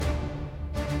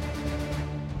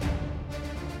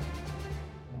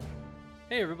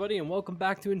Hey everybody, and welcome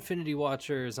back to Infinity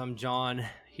Watchers. I'm John,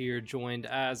 here joined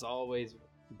as always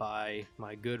by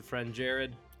my good friend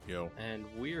Jared, Yo, and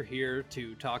we're here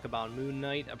to talk about Moon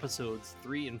Knight episodes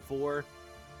 3 and 4,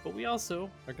 but we also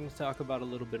are going to talk about a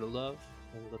little bit of love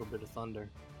and a little bit of thunder.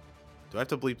 do I have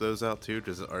to bleep those out too?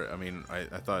 I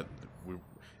thought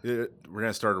we're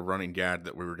gonna start a running gag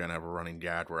that we were gonna have a running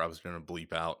gag where I was gonna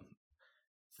bleep out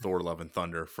Thor: Love and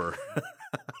Thunder for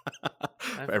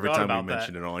I for every forgot time we about that.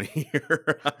 mentioned it on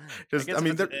here. I Just, guess I if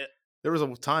mean, it's there was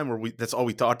a time where that's all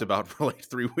we talked about for like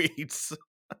 3 weeks.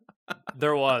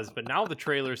 there was, but now the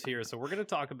trailer's here, so we're going to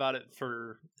talk about it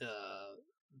for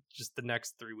just the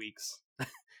next 3 weeks. I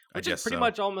Which is guess pretty so.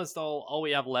 much almost all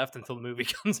we have left until the movie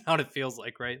comes out. It feels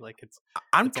like, right? Like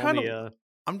I'm it's kind only of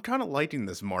I'm kind of liking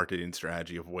this marketing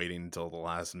strategy of waiting until the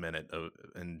last minute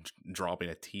and dropping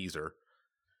a teaser.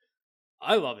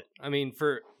 I love it. I mean,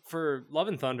 for Love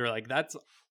and Thunder, like that's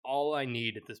all I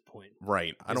need at this point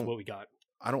Right. is what we got.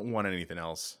 I don't want anything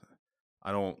else.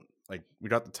 I don't like we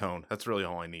got the tone. That's really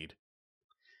all I need.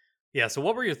 Yeah. So,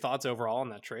 what were your thoughts overall on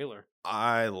that trailer?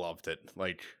 I loved it.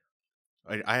 Like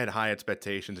I had high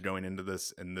expectations going into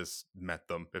this and this met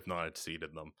them, if not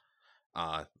exceeded them.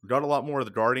 We got a lot more of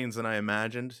the Guardians than I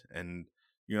imagined, and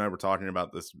you and I were talking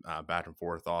about this back and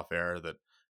forth off air that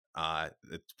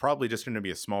it's probably just going to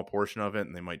be a small portion of it,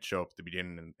 and they might show up at the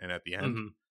beginning and at the end. Hmm.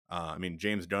 I mean,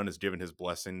 James Gunn has given his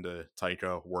blessing to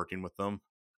Taika working with them,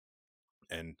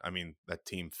 and I mean that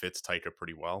team fits Taika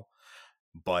pretty well.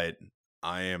 But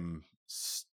I am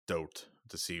stoked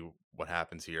to see what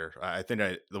happens here. I think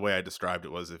the way I described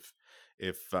it was if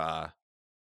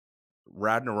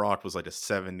Ragnarok was like a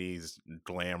 70s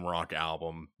glam rock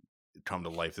album come to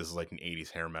life, this is like an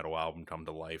 80s hair metal album come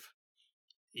to life.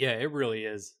 Yeah, it really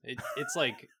is. It's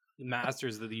like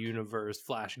Masters of the Universe,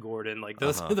 Flash Gordon. Like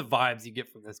those Uh-huh. are the vibes you get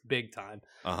from this big time.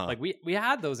 Uh-huh. Like we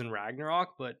had those in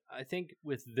Ragnarok, but I think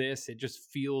with this, it just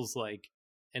feels like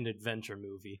an adventure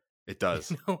movie. It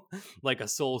does. You know, like a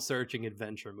soul searching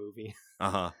adventure movie.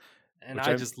 Uh-huh. And Which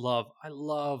I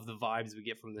love the vibes we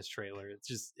get from this trailer. It's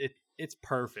just it's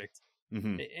perfect.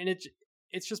 mhm. And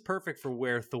it's just perfect for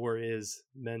where Thor is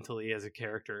mentally as a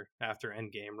character after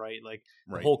Endgame, right? Like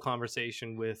the Right. whole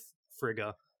conversation with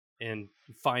Frigga and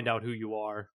you find out who you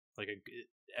are. Like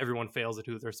everyone fails at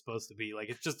who they're supposed to be. Like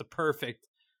it's just a perfect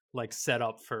like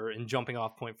setup for and jumping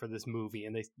off point for this movie,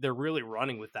 and they're really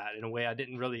running with that in a way I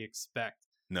didn't really expect.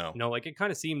 No. You know, like it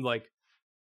kind of seemed like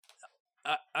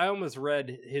I almost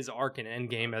read his arc in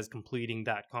Endgame as completing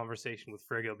that conversation with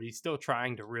Frigga, but he's still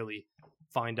trying to really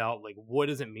find out like what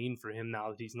does it mean for him now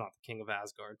that he's not the king of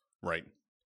Asgard. Right.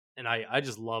 And I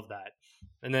just love that.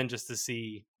 And then just to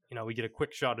see, you know, we get a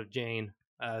quick shot of Jane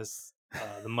as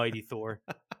the mighty Thor,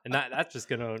 and that's just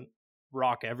gonna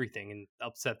rock everything and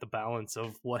upset the balance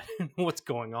of what's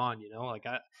going on. You know, like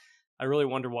I really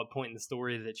wonder what point in the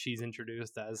story that she's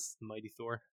introduced as the mighty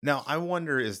Thor. Now, I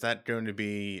wonder, is that going to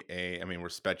be I mean, we're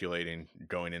speculating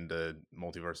going into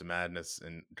Multiverse of Madness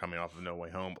and coming off of No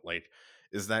Way Home, but like,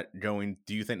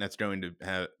 do you think that's going to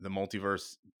have the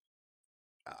multiverse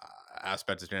uh,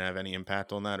 aspect is going to have any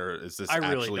impact on that? Or is I this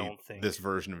really actually don't think. this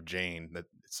version of Jane that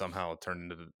somehow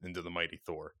turned into the Mighty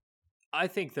Thor? I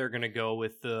think they're gonna go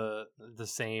with the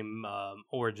same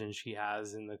origin she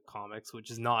has in the comics,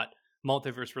 which is not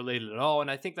multiverse related at all.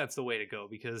 And I think that's the way to go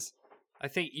because I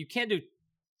think you can't do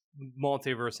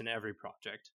multiverse in every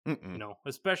project, you Mm-mm. know,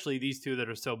 especially these two that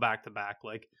are so back to back.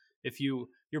 Like if you're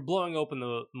blowing open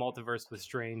the multiverse with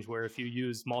Strange, where if you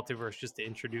use multiverse just to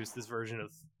introduce this version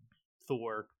of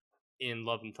Thor in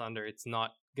Love and Thunder, it's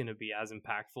not gonna be as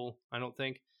impactful, I don't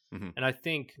think. Hmm. And I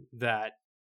think that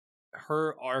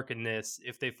her arc in this,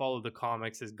 if they follow the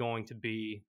comics, is going to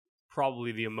be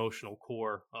probably the emotional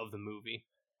core of the movie.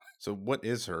 So, what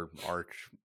is her arc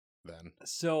then?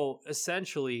 So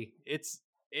essentially, it's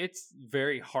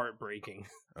very heartbreaking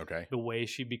Okay. the way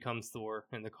she becomes Thor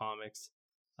in the comics.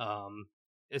 Um,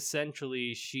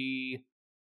 Essentially, she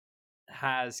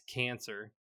has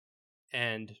cancer,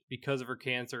 and because of her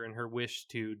cancer and her wish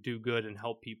to do good and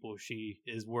help people, she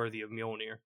is worthy of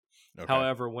Mjolnir. Okay.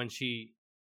 However, when she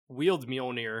wields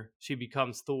Mjolnir, she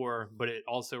becomes Thor, but it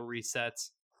also resets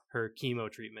her chemo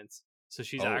treatments. So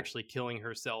she's Oh. actually killing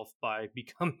herself by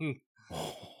becoming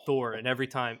Thor. And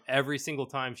every single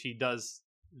time she does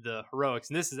the heroics,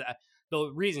 and this is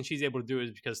the reason she's able to do it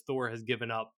is because Thor has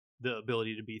given up the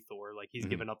ability to be Thor. Like he's Mhm.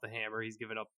 given up the hammer, he's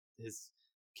given up his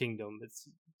kingdom. It's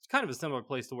kind of a similar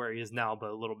place to where he is now, but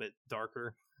a little bit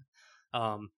darker.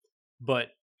 Um, but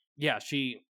yeah,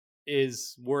 she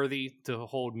is worthy to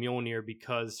hold Mjolnir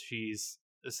because she's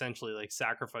essentially like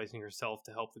sacrificing herself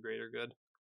to help the greater good.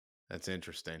 That's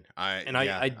interesting. And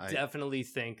I definitely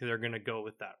think they're gonna go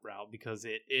with that route because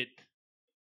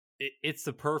it's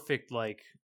the perfect like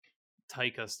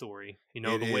Taika story. You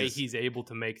know, it the way is. he's able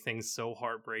to make things so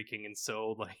heartbreaking and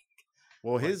so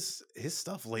Well, like his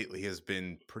stuff lately has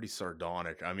been pretty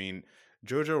sardonic. I mean,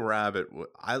 Jojo Rabbit,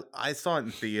 I saw it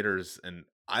in theaters and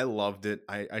I loved it.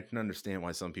 I can understand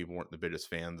why some people weren't the biggest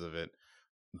fans of it,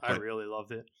 I but really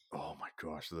loved it. oh my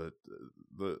gosh, the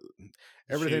The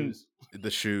everything, shoes.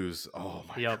 the shoes. Oh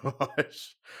Yep. my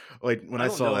gosh, like when I I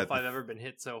don't saw know that if I've ever been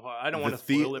hit so hard. I don't the want to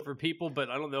the spoil it for people, but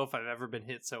I don't know if I've ever been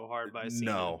hit so hard by a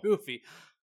scene in a no movie.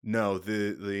 no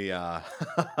the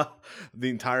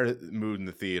entire mood in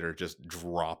the theater just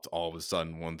dropped all of a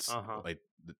sudden once Uh huh. like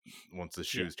once the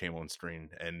Yeah. shoes came on screen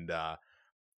and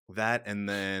that and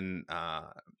then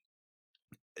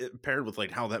paired with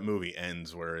like how that movie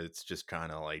ends where it's just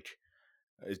kind of like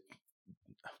it,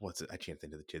 what's it, I can't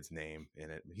think of the kid's name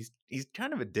in it. He's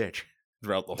kind of a dick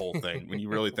throughout the whole thing when you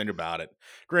really think about it.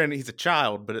 Granted, he's a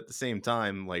child, but at the same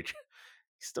time, like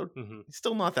he's still hmm he's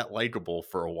still not that likable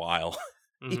for a while,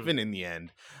 hmm even in the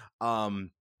end.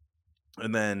 Um,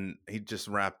 and then he just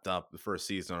wrapped up the first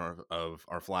season of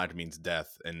Our Flag Means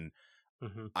Death, and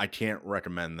hmm I can't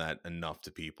recommend that enough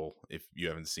to people if you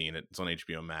haven't seen it. It's on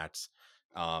HBO Max.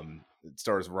 It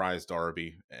stars Rise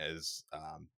Darby as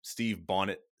Stede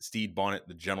Bonnet,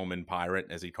 the gentleman pirate,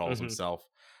 as he calls hmm himself.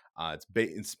 It's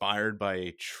inspired by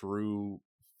a true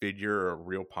figure, a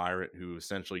real pirate who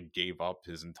essentially gave up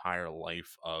his entire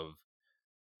life of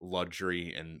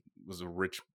luxury and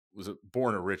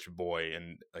born a rich boy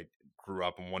and like grew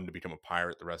up and wanted to become a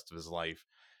pirate the rest of his life,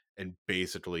 and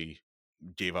basically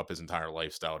gave up his entire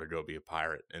lifestyle to go be a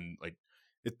pirate. And like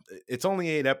it's only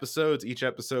 8 episodes. Each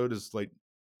episode is like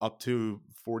up to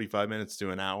 45 minutes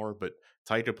to an hour, but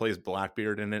Taika plays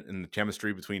Blackbeard in it, and the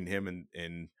chemistry between him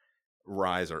and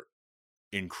Rise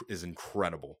is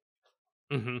incredible.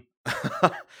 hmm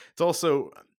It's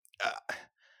also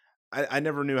I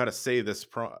never knew how to say this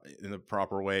in the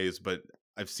proper ways, but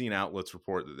I've seen outlets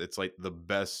report that it's like the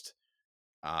best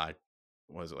uh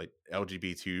was it like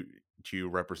LGBTQ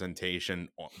representation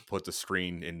put to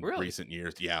screen in Really? recent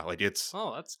years. Yeah, like it's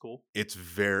Oh, that's cool.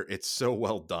 it's so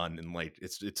well done, and like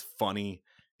it's funny,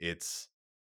 it's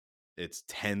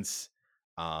tense,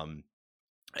 um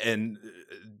and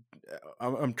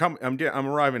I'm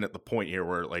arriving at the point here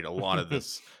where like a lot of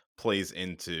this plays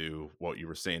into what you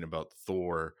were saying about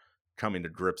Thor coming to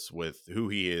grips with who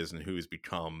he is and who he's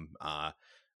become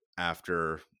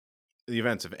after the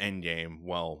events of Endgame.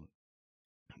 Well,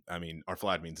 I mean, Our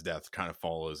Flag Means Death kind of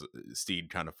follows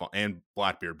Steed and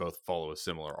Blackbeard both follow a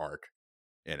similar arc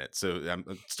in it. So I'm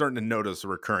starting to notice a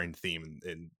recurring theme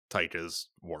in Taika's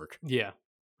work. Yeah.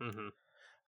 hmm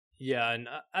Yeah, and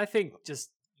I think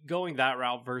just going that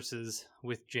route versus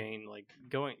with Jane, like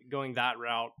going that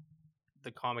route,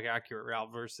 the comic accurate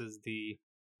route versus the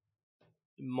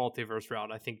multiverse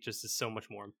route, I think just is so much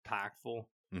more impactful.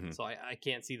 Hmm. So I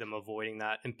can't see them avoiding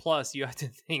that. And plus, you have to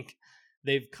think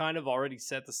they've kind of already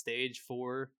set the stage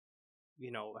for,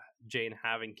 Jane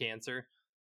having cancer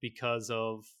because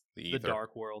of The the ether.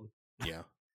 dark world Yeah.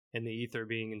 and the ether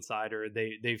being inside her.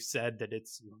 They've said that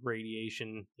it's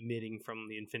radiation emitting from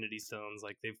the Infinity Stones.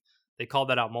 Like they called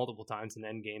that out multiple times in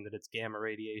Endgame that it's gamma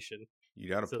radiation. You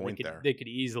got a So point there. they could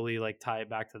easily like tie it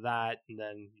back to that, and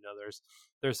then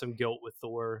there's some guilt with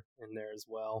Thor in there as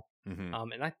well. Hmm.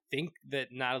 And I think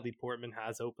that Natalie Portman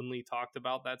has openly talked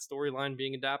about that storyline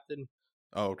being adapted.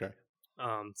 Oh, okay.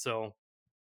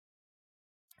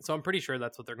 So I'm pretty sure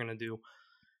that's what they're gonna do,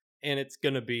 and it's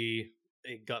gonna be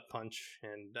a gut punch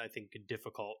and I think a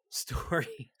difficult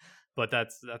story. But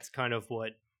that's kind of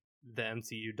what the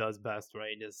MCU does best,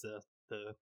 right? Is the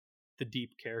the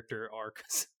deep character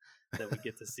arcs that we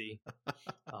get to see.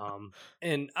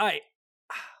 And I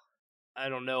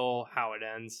don't know how it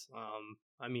ends.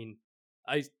 I mean,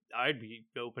 I'd be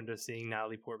open to seeing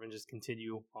Natalie Portman just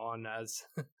continue on as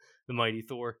the mighty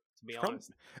Thor. To be She probably,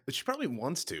 honest, she probably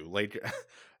wants to. Like,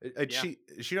 yeah,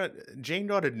 she got Jane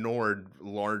got ignored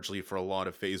largely for a lot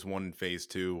of Phase One and Phase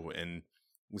Two, and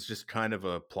was just kind of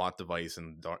a plot device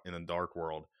in the Dark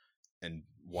World, and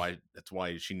that's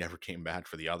why she never came back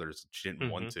for the others. She didn't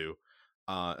want hmm to.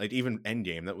 Like even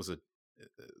Endgame, that was a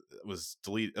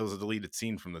deleted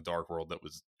scene from the Dark World that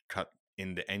was cut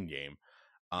into Endgame.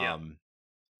 yeah, Um,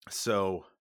 so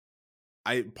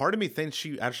I part of me thinks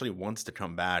she actually wants to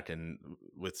come back and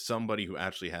with somebody who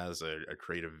actually has a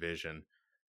creative vision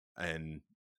and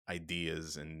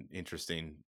ideas and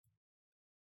interesting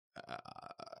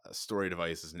story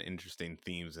devices and interesting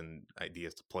themes and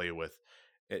ideas to play with.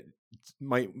 It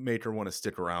might make her want to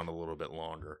stick around a little bit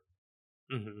longer.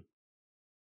 hmm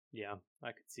Yeah,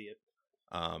 I could see it.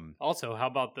 Um, Also, how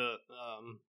about the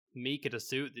Meek in a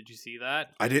suit? Did you see that?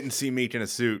 I didn't see Meek in a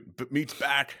suit, but Meek's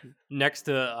back. Next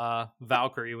to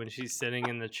Valkyrie when she's sitting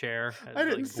in the chair, I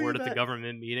didn't like see bored at the that.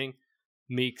 government meeting.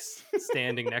 Meek's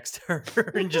standing next to her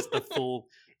in just a full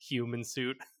human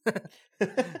suit.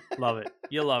 Love it.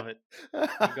 You love it. You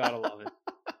gotta love it.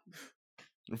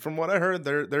 From what I heard,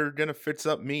 they're gonna fix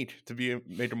up Meek to be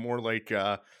make him more like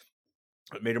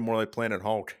Planet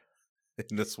Hulk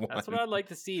in this one. That's what I'd like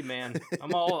to see, man.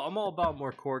 I'm all about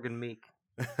more Korg and Meek.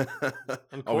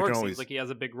 And Oh, we Korg can seems always. like he has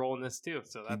a big role in this too.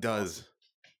 So He that's does. awesome.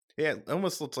 Yeah, it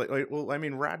almost looks like well, I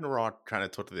mean, Ragnarok kind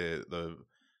of took the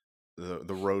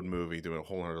road movie to a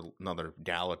whole another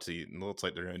galaxy, and it looks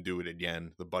like they're gonna do it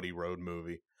again. The Buddy Road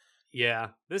movie. Yeah,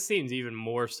 this seems even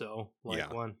more so like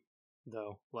Yeah. one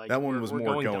though. Like That one was we're more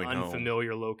going going to home.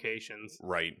 unfamiliar locations,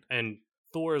 Right. and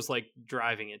Thor's like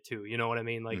driving it too. You know what I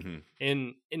mean? Like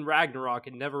Mhm. in Ragnarok,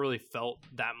 it never really felt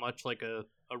that much like a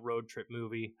road trip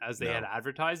movie as they had No.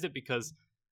 advertised it, because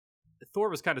Thor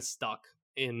was kind of stuck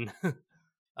in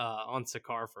on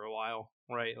Sakaar for a while,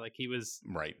 right? Like he was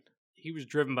Right.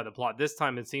 driven by the plot. This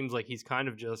time it seems like he's kind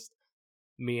of just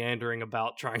meandering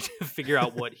about trying to figure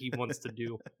out what he wants to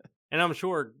do. And I'm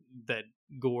sure that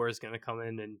Gore is going to come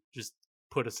in and just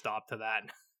put a stop to that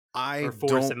I or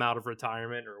force don't. him out of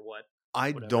retirement or what.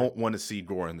 I whatever. don't want to see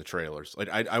Gore in the trailers. Like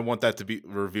I want that to be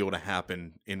revealed to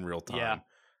happen in real time.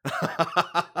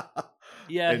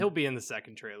 Yeah, And- he'll be in the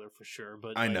second trailer for sure,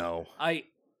 but I like, know. I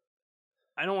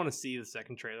don't want to see the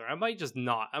second trailer. I might just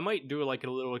not. I might do like a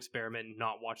little experiment and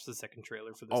not watch the second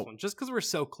trailer for this Oh. one, just because we're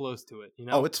so close to it. You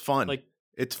know, Oh, it's fun. like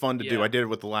It's fun to do. Yeah. I did it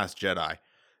with The Last Jedi.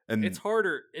 And it's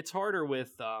harder. It's harder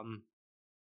with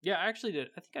Yeah, I actually did.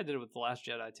 I think I did it with The Last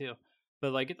Jedi too.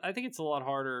 But like, I think it's a lot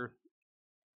harder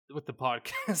with the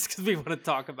podcast because we want to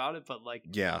talk about it. But like,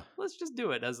 yeah, let's just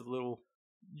do it as a little.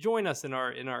 Join us in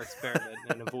our experiment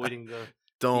and avoiding the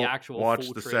don't actual watch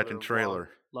full the trailer second of trailer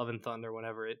Love and Thunder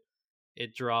whenever it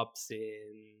drops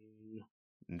in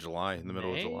in July, in the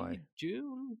middle May? of July.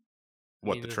 June. I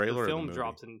What, mean, the trailer or the film movie?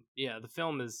 drops in the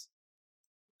film is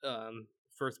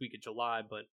first week of July,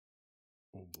 but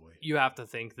Oh boy. you have to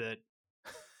think that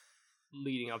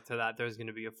leading up to that there's going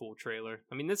to be a full trailer.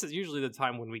 I mean, this is usually the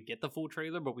time when we get the full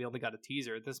trailer, but we only got a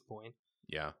teaser at this point.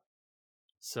 Yeah.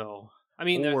 So I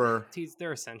mean, Or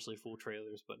they're essentially full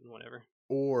trailers, but whatever.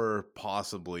 or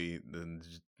possibly then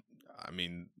I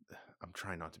mean, I'm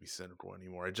trying not to be cynical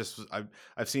anymore.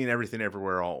 I've seen Everything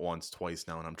Everywhere All at Once twice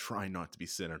now, and I'm trying not to be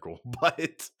cynical.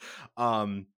 But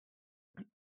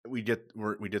we get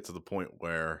to the point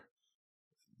where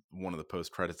one of the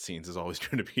post credit scenes is always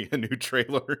going to be a new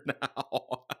trailer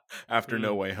now after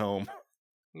No Way Home.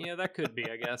 Yeah, that could be,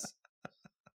 I guess.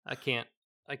 I can't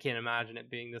imagine it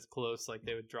being this close. Like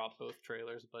they would drop both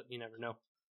trailers, but you never know.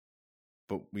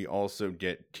 But we also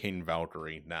get King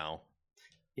Valkyrie now.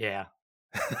 Yeah.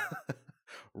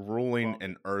 Ruling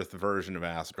an Earth version of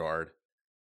Asgard.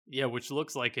 Yeah, which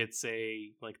looks like it's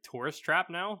a tourist trap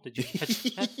now. Did you catch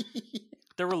that?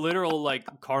 There were literal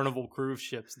Carnival cruise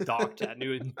ships docked at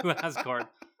New Asgard.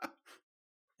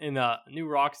 And New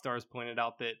Rockstars pointed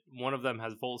out that one of them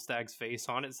has Volstag's face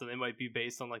on it, so they might be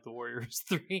based on the Warriors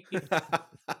 3. Which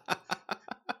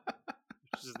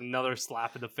is another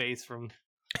slap in the face from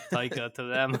Taika to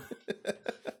them.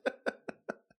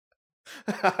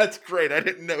 That's great. I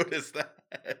didn't notice that.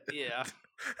 Yeah.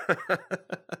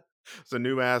 So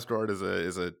New Asgard is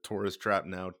a tourist trap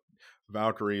now.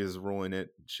 Valkyrie is ruling it.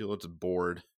 She looks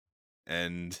bored,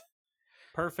 and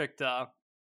Perfect. A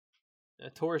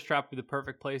tourist trap would be the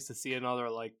perfect place to see another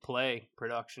play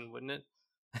production, wouldn't it?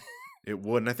 it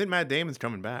would. And I think Matt Damon's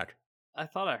coming back. I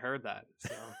thought I heard that,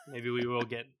 so maybe we will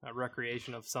get a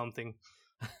recreation of something.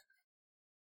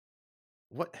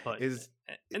 What But is?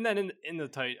 and then in the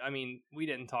tight, I mean, we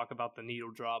didn't talk about the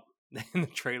needle drop in the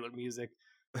trailer music.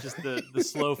 Just the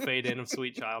slow fade in of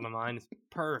 "Sweet Child of Mine" is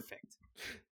perfect.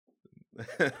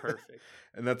 Perfect.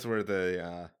 And that's where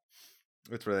that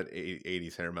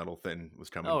 80s hair metal thing was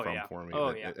coming from for me.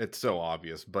 It's so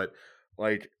obvious, but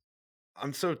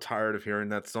I'm so tired of hearing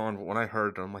that song. But when I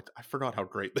heard it, I'm like, I forgot how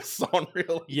great this song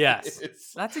really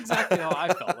is. That's exactly how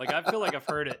I felt. I feel like I've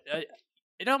heard it.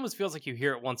 It almost feels like you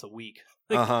hear it once a week,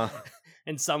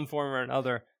 in some form or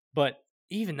another. But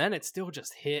even then, it still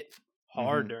just hit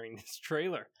hard during this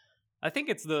trailer. I think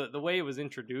it's the way it was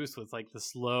introduced with the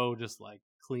slow, just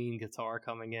clean guitar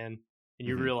coming in, and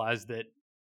you realize that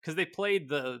because they played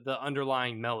the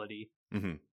underlying melody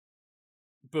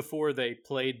before they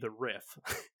played the riff,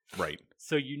 right?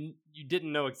 So you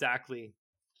didn't know exactly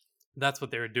that's what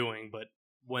they were doing, but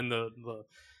when the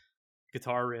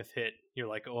guitar riff hit, you're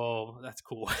like, oh, that's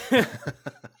cool.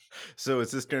 So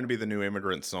is this going to be the new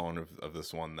immigrant song of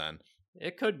this one then?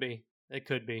 It could be. It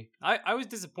could be. I was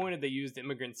disappointed they used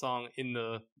Immigrant Song in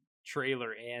the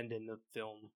trailer and in the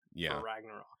film for Yeah.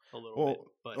 Ragnarok a little bit.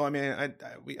 Well, But well, I mean,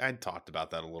 I talked about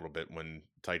that a little bit when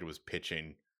Taika was pitching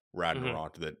mhm,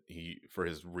 Ragnarok that he for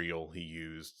his reel he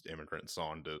used immigrant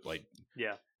song to like,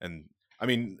 yeah, and I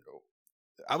mean,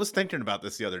 I was thinking about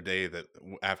this the other day that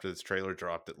after this trailer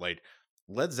dropped that like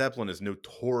Led Zeppelin is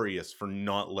notorious for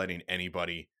not letting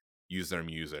anybody use their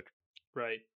music,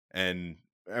 right. and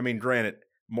I mean, granted,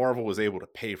 Marvel was able to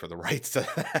pay for the rights to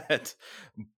that,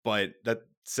 but that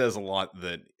says a lot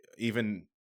that even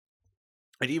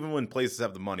and even when places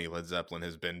have the money, Led Zeppelin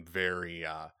has been very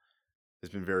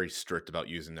strict about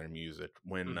using their music.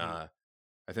 When Hmm.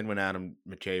 I think when Adam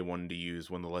McKay wanted to use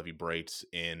When the Levee Breaks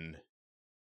in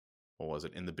what was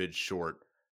it in the Big Short,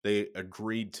 they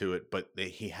agreed to it, but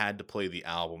he had to play the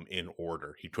album in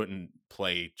order. He couldn't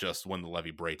play just When the Levee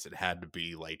Breaks. It had to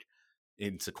be like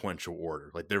in sequential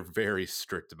order. Like they're very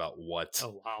strict about what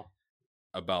Oh wow.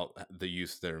 about the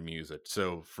use of their music.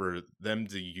 So for them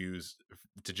to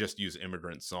just use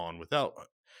Immigrant Song without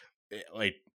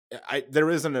like there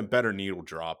isn't a better needle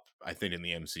drop I think in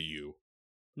the MCU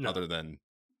No. other than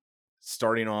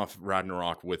starting off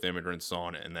Ragnarok with Immigrant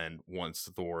Song, and then once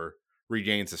Thor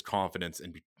regains his confidence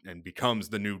and becomes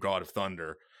the new God of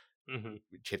Thunder, Hmm.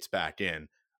 which hits back in.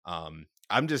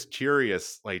 I'm just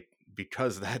curious, like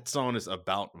because that song is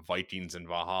about Vikings and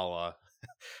Valhalla.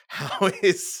 How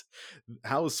is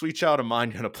Sweet Child of Mine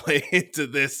gonna play into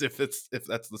this if that's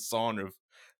the song of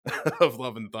of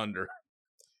Love and Thunder?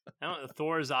 I don't know,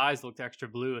 Thor's eyes looked extra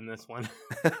blue in this one.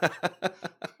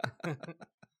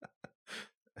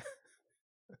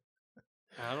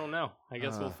 I don't know. I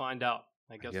guess we'll uh, find out.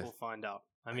 I I guess guess we'll find out.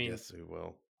 I I mean, guess we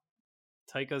will.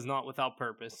 Taika's not without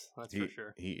purpose. That's for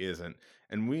sure. He isn't,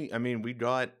 and I mean we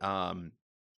got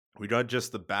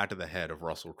just the back of the head of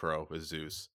Russell Crowe as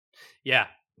Zeus. Yeah,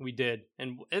 we did,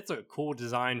 and it's a cool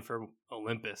design for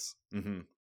Olympus. Hmm.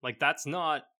 Like that's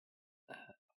not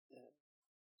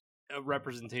a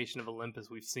representation of Olympus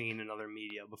we've seen in other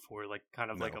media before. Like kind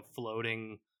of like No, a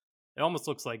floating. It almost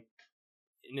looks like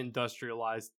an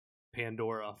industrialized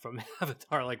Pandora from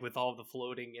Avatar, like with all the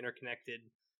floating interconnected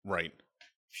right.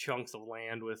 chunks of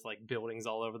land with like buildings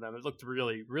all over them. It looked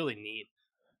really, really neat.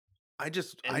 I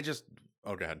And just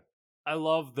oh god. I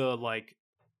love the like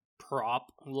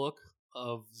prop look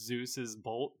of Zeus's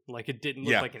bolt. Like it didn't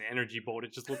look Yeah. like an energy bolt.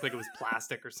 It just looked like it was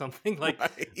plastic or something. Like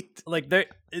Right. like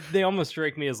they almost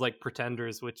strike me as like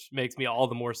pretenders, which makes me all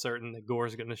the more certain that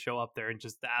Gore's going to show up there and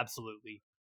just absolutely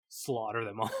slaughter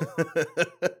them all.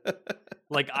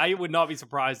 Like I would not be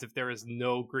surprised if there is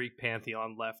no Greek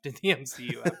pantheon left in the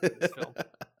MCU after this film,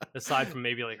 aside from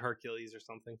maybe like Hercules or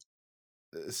something.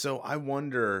 So I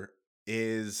wonder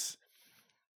is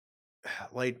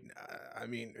like I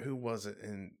mean who was it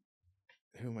in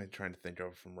who am I trying to think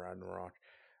of from Ragnarok?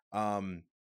 Um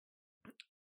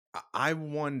I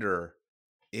wonder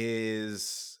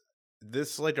is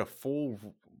this like a full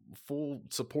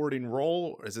supporting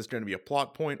role? Or is this going to be a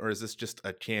plot point, or is this just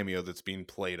a cameo that's being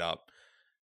played up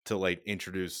to like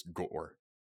introduce Gore?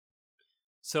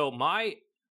 So my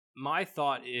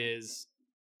thought is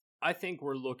I think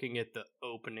we're looking at the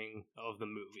opening of the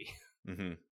movie.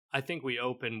 Hmm. I think we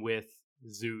open with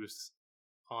Zeus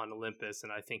on Olympus,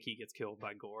 and I think he gets killed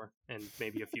by Gore and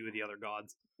maybe a few of the other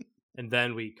gods. And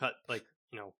then we cut like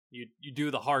you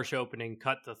do the harsh opening,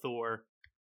 cut to Thor,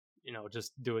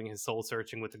 just doing his soul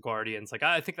searching with the Guardians. Like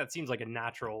I think that seems like a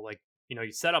natural like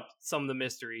you set up some of the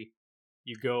mystery,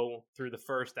 you go through the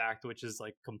first act, which is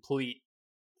like complete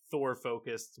Thor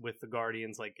focused with the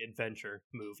Guardians like adventure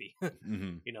movie.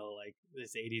 Hmm. Like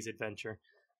this 80s adventure.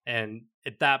 And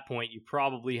at that point, you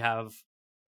probably have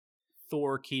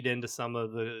Thor keyed into some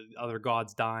of the other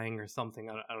gods dying or something.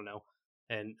 I don't know.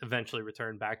 And eventually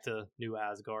return back to New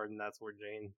Asgard. And that's where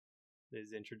Jane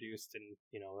is introduced.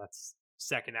 And, that's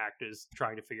second act is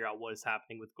trying to figure out what is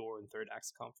happening with Gore, and third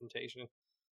act's confrontation.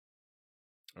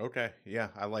 Okay, yeah,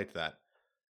 I like that.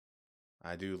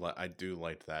 I do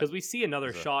like that. Because we see another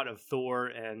As a shot of Thor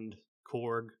and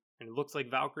Korg. And it looks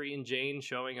like Valkyrie and Jane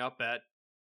showing up at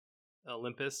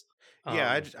Olympus.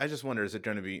 yeah, Um, I just wonder is it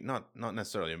going to be not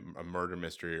necessarily a murder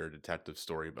mystery or a detective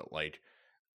story, but like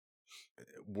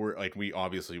we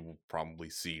obviously will probably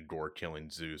see Gore killing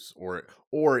Zeus,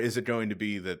 or is it going to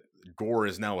be that Gore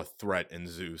is now a threat and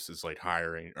Zeus is like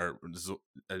hiring or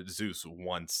Zeus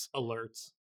wants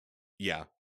alerts. yeah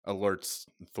alerts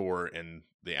Thor and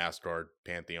the Asgard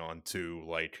pantheon to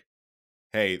like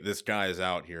hey this guy is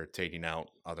out here taking out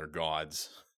other gods.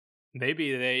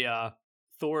 Maybe they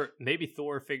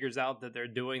Thor figures out that they're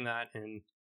doing that, and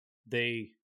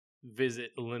they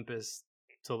visit Olympus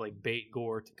to like bait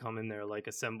Gore to come in there, like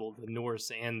assemble the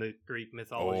Norse and the Greek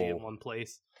mythology in Oh, one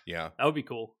place. yeah. That would be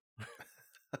cool.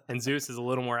 And Zeus is a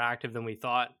little more active than we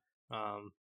thought.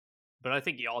 But I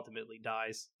think he ultimately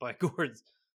dies by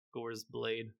Gore's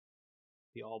blade,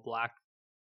 the all black.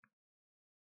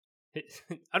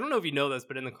 I don't know if you know this,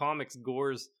 but in the comics,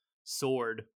 Gore's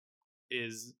sword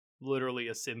is literally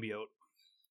a symbiote.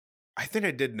 I think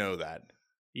I did know that.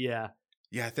 Yeah.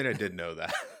 Yeah, I think I did know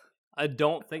that. I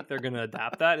don't think they're going to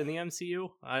adapt that in the MCU.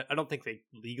 I don't think they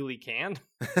legally can.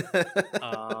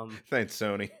 Thanks,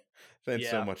 Sony. Thanks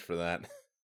so Yeah. much for that.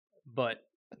 But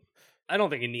I don't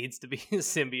think it needs to be a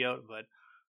symbiote, but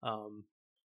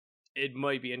it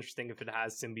might be interesting if it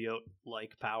has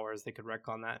symbiote-like powers. They could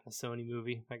retcon that in a Sony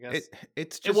movie, I guess.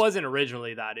 It wasn't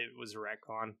originally that. It was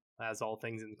retcon, as all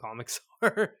things in the comics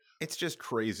are. It's just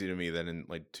crazy to me that in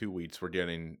like 2 weeks we're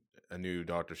getting a new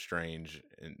Doctor Strange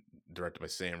and directed by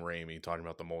Sam Raimi talking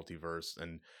about the multiverse,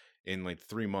 and in like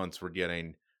 3 months we're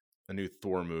getting a new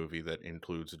Thor movie that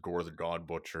includes Gore the God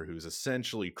Butcher, who's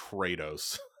essentially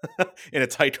Kratos in a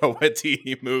Taika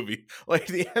Waititi movie. Like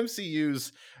the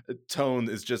MCU's tone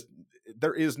is just,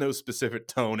 there is no specific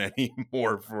tone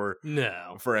anymore for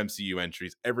MCU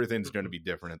entries. Everything's going to be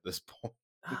different at this point.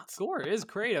 Gore is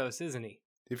Kratos, isn't he?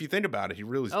 If you think about it, he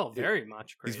really very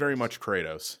much Kratos. He's very much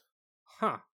Kratos.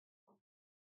 Huh.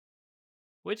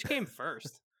 Which came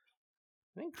first?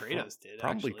 I think Kratos did.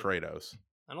 Probably actually. Kratos.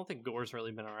 I don't think Gore's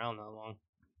really been around that long.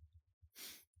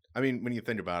 I mean, when you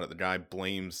think about it, the guy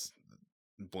blames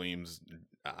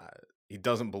he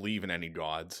doesn't believe in any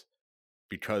gods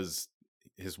because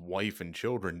his wife and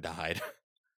children died.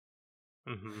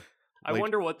 Mm-hmm. I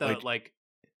wonder what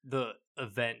the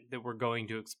event that we're going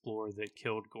to explore that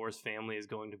killed Gore's family is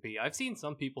going to be. I've seen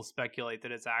some people speculate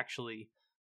that it's actually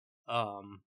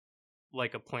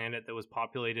like a planet that was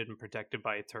populated and protected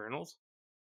by Eternals,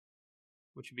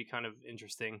 which would be kind of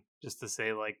interesting, just to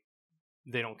say like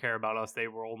they don't care about us, they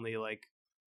were only like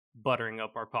buttering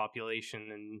up our population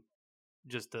and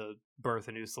just to birth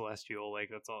a new celestial. Like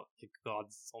that's all, like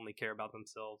gods only care about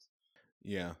themselves.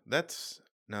 Yeah, that's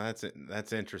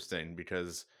interesting,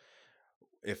 because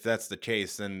if that's the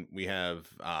case, then we have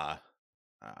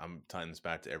I'm tying this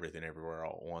back to Everything Everywhere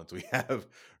All at Once. We have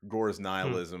Gore's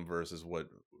nihilism versus what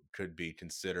could be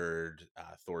considered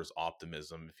Thor's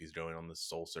optimism if he's going on this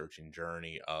soul searching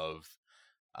journey of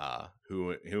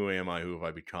who am I, who have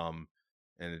I become.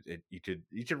 And you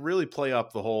could really play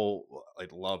up the whole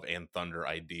like love and thunder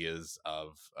ideas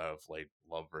of like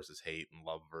love versus hate and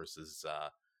love versus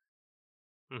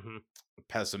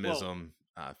pessimism,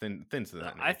 things of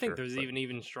that nature. I think there's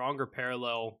even stronger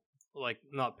parallel, like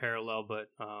not parallel, but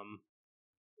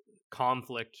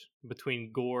conflict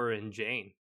between Gore and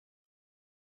Jane.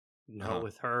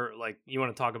 With her, like, you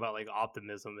want to talk about like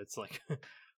optimism, it's like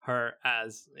her,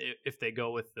 as if they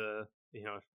go with the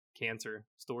cancer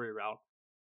story route,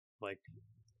 like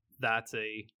that's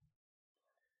a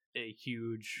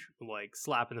huge like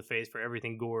slap in the face for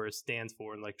everything Gore stands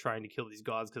for, and like trying to kill these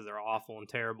gods because they're awful and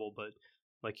terrible. But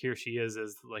like here she is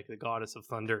as like the goddess of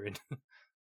thunder, and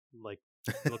like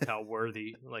look how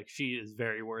worthy, like she is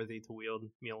very worthy to wield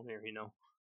Mjolnir.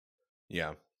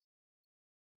 Yeah.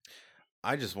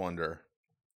 I just wonder,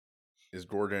 is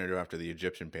Gore going to go after the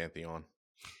Egyptian pantheon?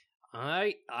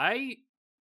 I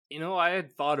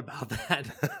had thought about that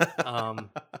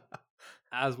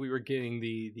as we were getting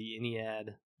the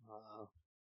Ennead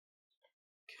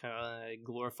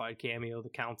glorified cameo, the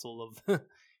Council of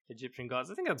Egyptian Gods.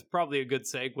 I think that's probably a good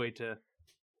segue to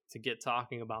get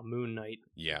talking about Moon Knight.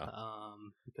 Yeah.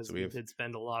 Because we did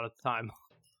spend a lot of time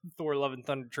on Thor Love and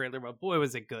Thunder trailer, but boy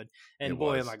was it good. And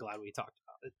am I glad we talked about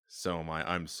it. So am I.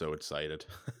 I'm so excited.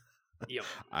 Yep.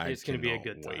 It's going to be a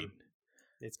good time.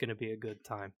 It's going to be a good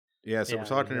time. Yeah, so we're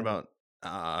talking about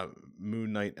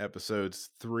Moon Knight episodes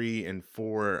 3 and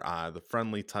 4, the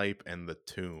Friendly Type and the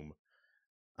Tomb.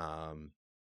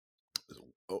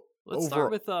 Let's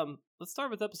start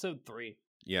with episode 3.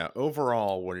 Yeah,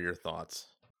 overall, what are your thoughts?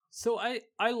 So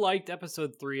I liked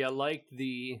episode 3. I liked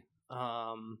the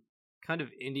kind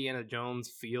of Indiana Jones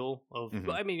feel of,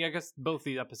 I mean, I guess both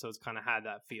these episodes kind of had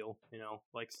that feel,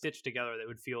 like stitched together, they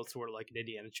would feel sort of like an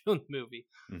Indiana Jones movie.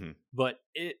 But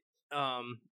it,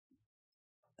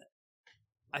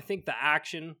 I think the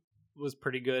action was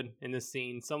pretty good in this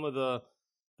scene. Some of the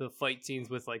fight scenes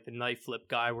with like the knife flip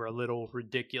guy were a little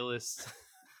ridiculous.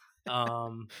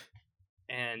 And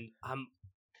I'm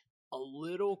a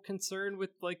little concerned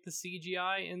with like the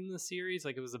CGI in the series.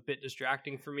 Like it was a bit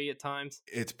distracting for me at times.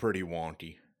 It's pretty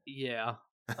wonky. Yeah.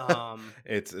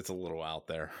 It's a little out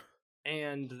there.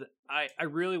 and I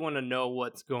really want to know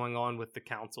what's going on with the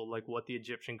council, like what the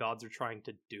Egyptian gods are trying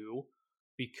to do,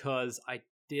 because I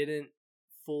didn't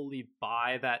fully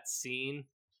buy that scene,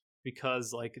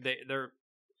 because like they're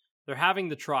having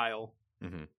the trial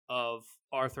Mm-hmm. of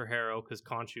Arthur Harrow because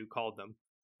Khonshu called them.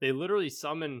 They literally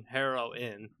summon Harrow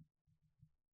in,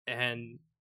 and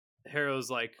Harrow's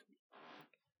like,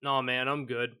 "No, man, I'm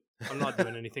good. I'm not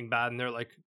doing anything bad." And they're like,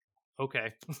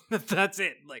 "Okay, that's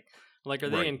it." Like, are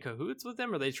they Right. in cahoots with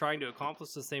him? Are they trying to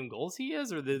accomplish the same goals he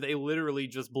is, or did they literally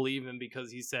just believe him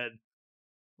because he said,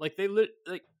 like,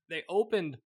 they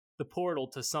opened the portal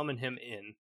to summon him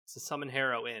in, to summon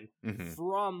Harrow in Mm-hmm.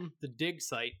 from the dig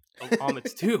site of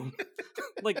Amit's tomb.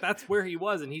 Like, that's where he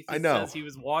was, and he I just know. says he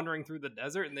was wandering through the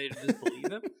desert, and they just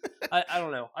believe him. I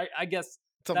don't know. I guess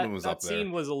Something was up that there.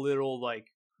 scene was a little like,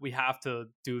 we have to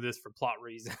do this for plot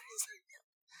reasons.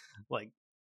 Like,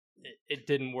 it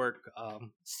didn't work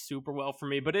super well for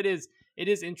me, but it is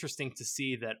interesting to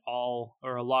see that all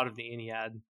or a lot of the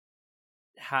Ennead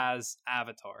has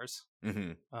avatars.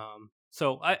 Mm-hmm.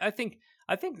 So I think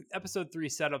episode 3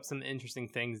 set up some interesting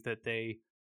things that they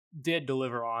did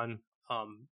deliver on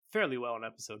fairly well in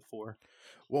episode 4.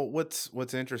 Well,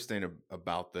 what's interesting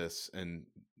about this, and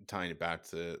tying it back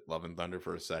to Love and Thunder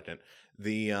for a second,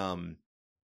 the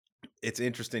it's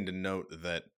interesting to note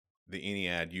that the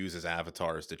Ennead uses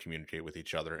avatars to communicate with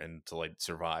each other and to like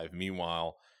survive.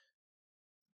 Meanwhile,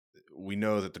 we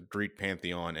know that the Greek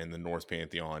pantheon and the Norse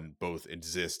pantheon both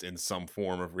exist in some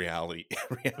form of reality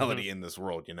in this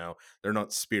world. You know, they're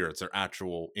not spirits; they're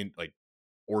actual like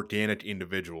organic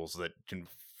individuals that can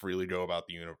freely go about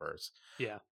the universe.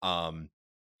 Yeah.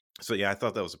 So yeah, I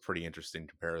thought that was a pretty interesting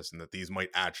comparison, that these might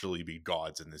actually be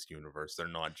gods in this universe. They're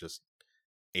not just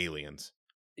aliens.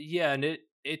 Yeah, and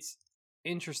it's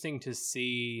interesting to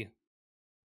see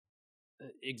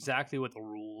exactly what the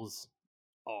rules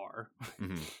are.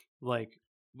 Mm-hmm. Like,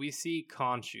 we see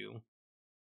Khonshu.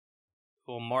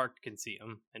 Well, Mark can see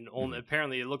him, and only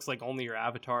apparently it looks like only your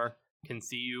avatar can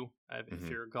see you if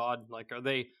you're a god. Like,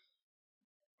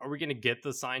 are we going to get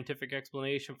the scientific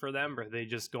explanation for them, or are they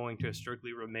just going to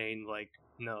strictly remain like,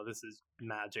 no, this is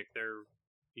magic? They're,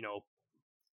 you know,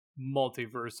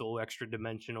 multiversal, extra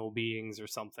dimensional beings or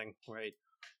something, right?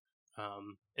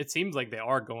 It seems like they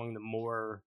are going the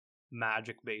more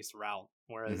magic based route,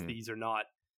 whereas these are not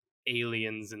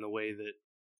aliens in the way that,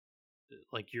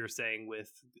 like you're saying,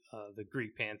 with the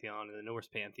Greek pantheon and the Norse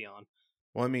pantheon.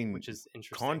 Well, I mean, which is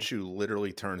interesting. Khonshu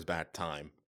literally turns back time.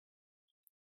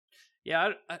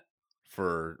 Yeah,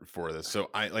 for this, so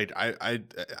I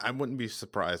wouldn't be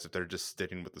surprised if they're just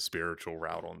sticking with the spiritual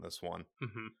route on this one.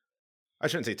 Mm-hmm. I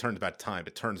shouldn't say turns back time,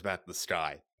 but turns back the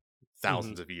sky,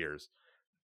 thousands of years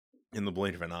in the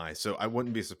blink of an eye. So I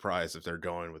wouldn't be surprised if they're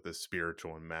going with this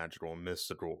spiritual and magical and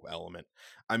mystical element.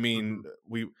 I mean,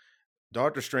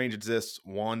 Doctor Strange exists,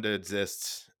 Wanda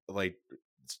exists, like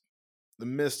the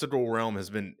mystical realm has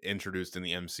been introduced in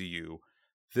the MCU.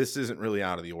 This isn't really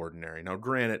out of the ordinary. Now,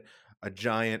 granted, a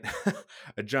giant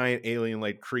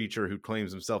alien-like creature who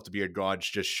claims himself to be a god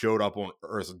just showed up on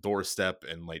Earth's doorstep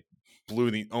and like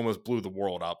almost blew the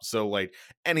world up. So like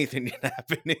anything can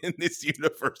happen in this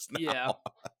universe now.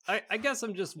 Yeah. I guess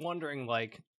I'm just wondering,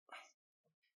 like,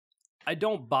 I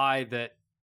don't buy that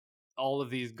all of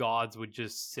these gods would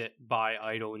just sit by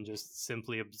idle and just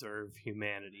simply observe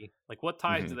humanity. Like, what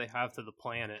ties do they have to the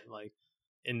planet, like,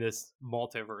 in this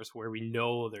multiverse where we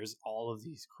know there's all of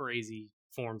these crazy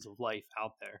forms of life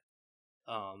out there?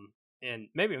 And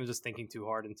maybe I'm just thinking too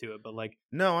hard into it, but like,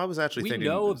 no, I was actually thinking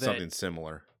of something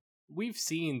similar. We've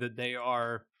seen that they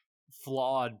are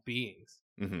flawed beings.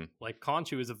 Like,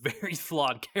 Khonshu is a very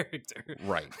flawed character,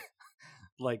 right?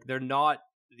 Like, they're not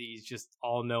these just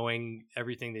all-knowing,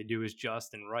 everything they do is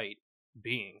just and right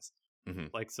beings.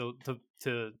 Like, so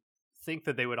to think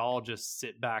that they would all just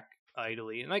sit back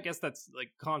idly, and I guess that's like,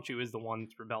 Khonshu is the one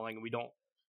rebelling, and we don't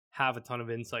have a ton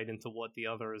of insight into what the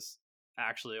others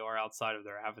actually are outside of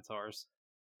their avatars.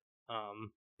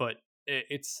 But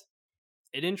it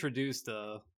introduced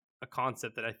a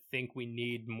concept that I think we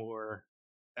need more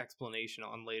explanation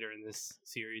on later in this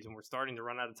series, and we're starting to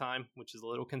run out of time, which is a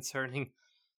little concerning.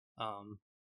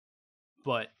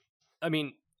 But I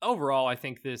mean, overall, I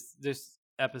think this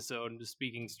episode, just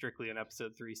speaking strictly on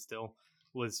episode 3 still,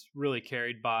 was really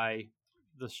carried by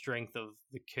the strength of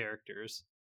the characters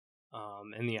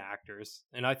and the actors.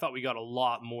 And I thought we got a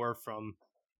lot more from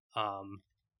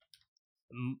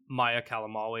Maya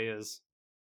Kalamawe as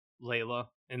Layla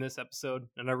in this episode,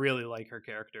 and I really like her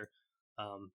character.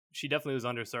 She definitely was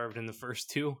underserved in the first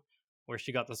 2, where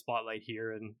she got the spotlight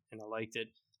here, and I liked it.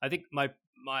 I think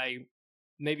my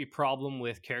maybe problem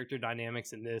with character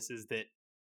dynamics in this is that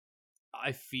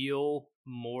I feel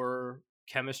more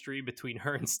chemistry between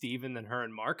her and Steven than her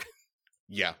and Mark.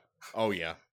 Yeah. Oh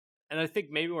yeah. And I think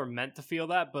maybe we're meant to feel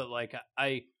that, but like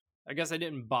I guess I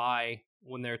didn't buy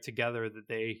when they're together that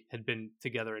they had been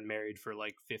together and married for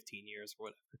like 15 years or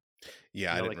whatever.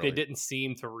 Yeah, You I know, didn't like they really. didn't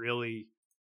seem to really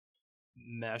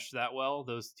mesh that well,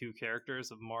 those two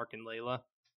characters of Mark and Layla.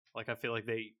 Like I feel like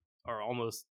they are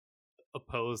almost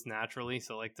opposed naturally,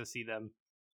 so like to see them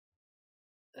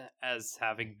as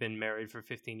having been married for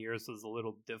 15 years was a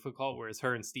little difficult, whereas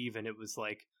her and Steven, it was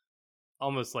like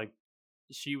almost like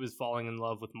she was falling in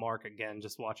love with Mark again,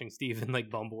 just watching Steven like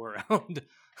bumble around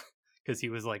because he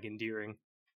was like endearing.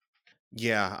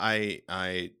 Yeah,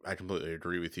 I completely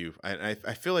agree with you. I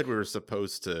feel like we were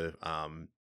supposed to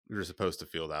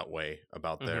feel that way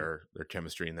about Hmm. their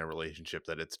chemistry and their relationship,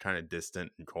 that it's kind of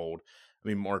distant and cold. I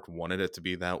mean, Mark wanted it to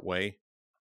be that way,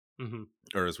 Hmm.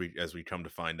 or as we come to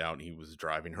find out, he was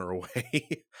driving her away.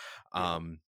 Yeah.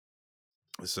 um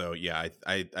so yeah,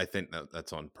 I think that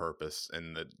that's on purpose,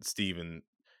 and that Steven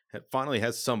finally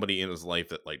has somebody in his life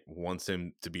that like wants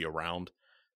him to be around.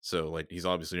 So like he's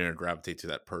obviously going to gravitate to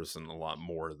that person a lot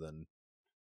more than,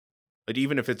 like,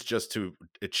 even if it's just to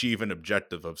achieve an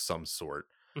objective of some sort.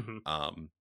 Hmm. um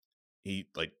he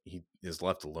is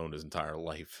left alone his entire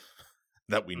life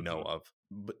that we know Hmm. of.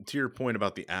 But to your point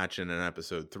about the action in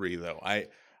episode 3, though, I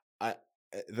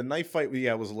the knife fight,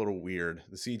 yeah, was a little weird.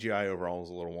 The CGI overall was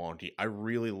a little wonky. I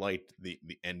really liked the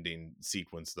ending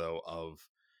sequence though of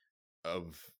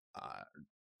uh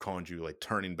Konju like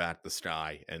turning back the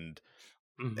sky, and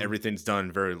Hmm. everything's done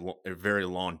in very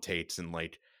long takes, and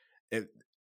like it,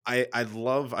 I've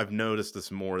noticed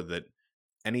this more, that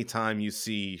anytime you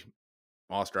see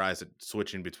Oscar Isaac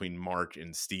switching between Mark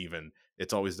and Steven,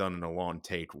 it's always done in a long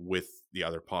take with the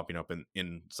other popping up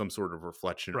in some sort of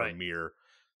reflection or Right. mirror.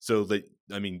 So that,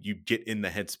 I mean, you get in the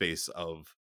headspace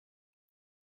of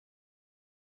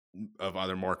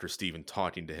either Mark or Steven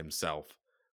talking to himself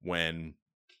when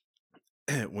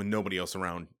when nobody else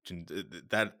around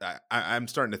that. I'm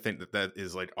starting to think that that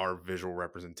is like our visual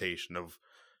representation of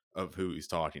who he's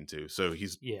talking to. So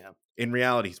he's, Yeah. in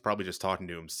reality, he's probably just talking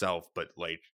to himself, but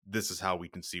like this is how we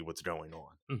can see what's going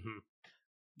on. Hmm.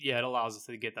 Yeah, it allows us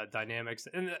to get that dynamics,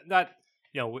 and that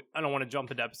I don't want to jump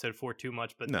into episode 4 too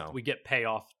much, but No. we get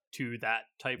payoff to that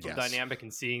type of Yes. dynamic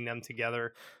and seeing them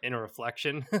together in a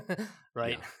reflection,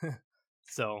 right? Yeah.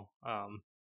 So,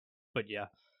 but yeah,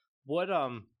 what uh,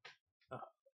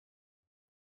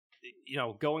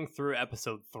 going through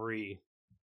episode 3,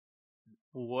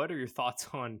 what are your thoughts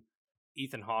on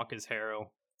Ethan Hawke as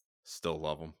Harrow? Still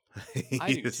love him. I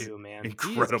He do is too, man. He is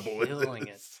incredible in killing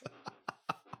it. this.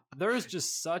 There is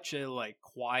just such a like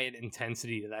quiet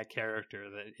intensity to that character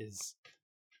that is,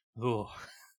 oh,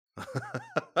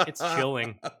 it's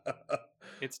chilling.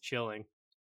 It's chilling,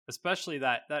 especially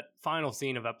that final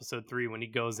scene of episode 3 when he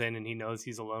goes in and he knows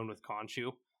he's alone with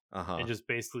Khonshu Uh-huh. and just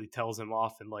basically tells him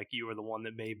off and like, you are the one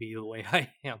that made me the way I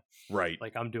am. Right.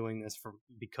 Like I'm doing this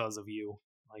because of you.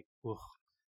 Like, ugh,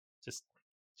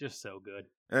 just so good,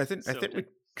 And I so think we good.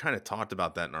 kind of talked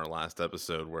about that in our last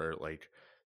episode, where like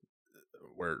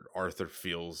where Arthur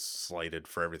feels slighted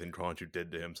for everything Khonshu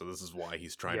did to him. So this is why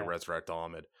he's trying to Yeah. resurrect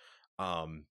Ahmed.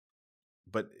 Um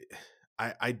but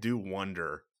I do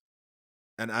wonder,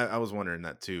 and I was wondering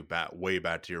that too, way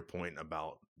back to your point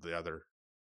about the other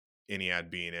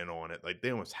Iliad being in on it. Like they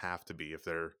almost have to be if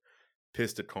they're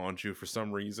pissed at Khonshu for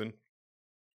some reason.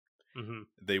 Hmm.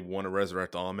 They want to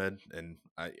resurrect Ahmed, and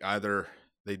either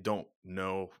they don't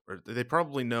know, or they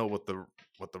probably know what the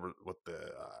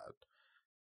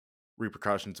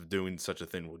repercussions of doing such a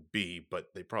thing would be, but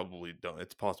they probably don't.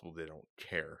 It's possible they don't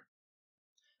care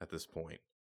at this point.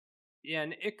 Yeah,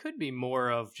 and it could be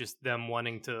more of just them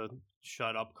wanting to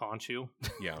shut up Khonshu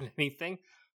Yeah. than anything.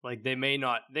 Like they may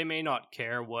not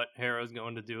care what Harrow's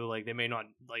going to do. Like they may not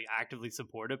like actively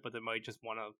support it, but they might just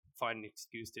want to find an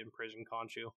excuse to imprison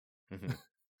Khonshu. Hmm.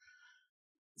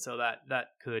 So that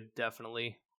could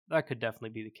definitely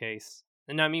be the case.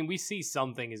 And I mean, we see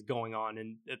something is going on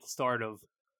at the start of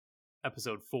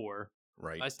episode 4.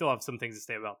 Right. I still have some things to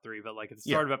say about 3, but like at the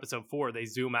Yeah. start of episode 4, they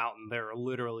zoom out and there are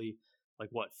literally like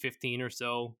what 15 or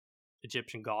so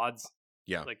Egyptian gods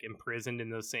Yeah. like imprisoned in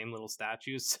those same little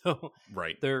statues. So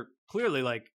Right. they're clearly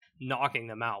like knocking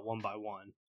them out one by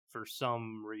one for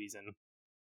some reason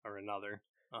or another.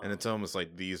 And it's almost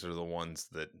like these are the ones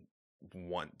that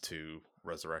want to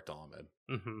resurrect Ahmed.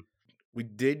 Mm-hmm. We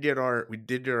did get our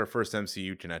first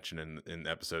MCU connection in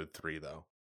episode 3, though.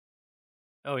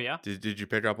 Oh yeah, Did you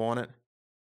pick up on it?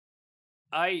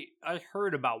 I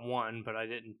heard about one, but I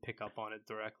didn't pick up on it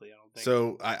directly. I don't think.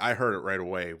 So I heard it right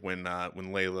away when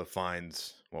Layla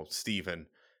finds, well, Steven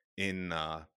in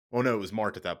oh no, it was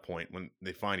Mark at that point when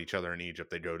they find each other in Egypt.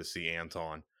 They go to see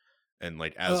Anton, and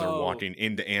like as they're Oh, walking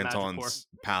into Madripoor. Anton's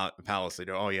palace, they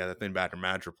go, "Oh yeah, that thing back in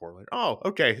Madripoor." Like, oh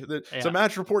okay, so Yeah.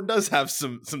 Madripoor does have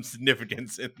some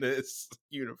significance in this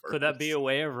Could that be universe. a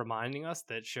way of reminding us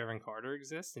that Sharon Carter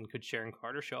exists? And could Sharon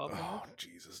Carter show up in Oh there?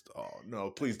 Jesus! Oh no!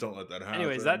 Please don't let that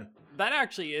Anyways, happen. that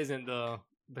actually isn't the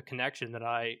connection that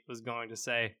I was going to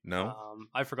say. No.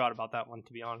 I forgot about that one,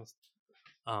 to be honest.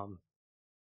 Um,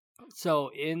 so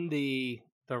in the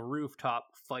rooftop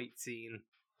fight scene,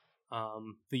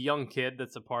 the young kid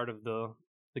that's a part of the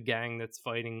gang that's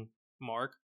fighting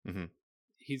Mark, Mm-hmm.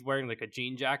 he's wearing like a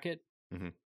jean jacket. Mm-hmm.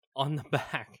 On the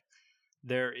back,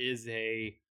 there is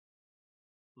a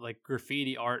like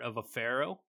graffiti art of a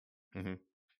pharaoh, Mm-hmm.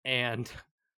 and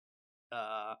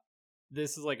uh,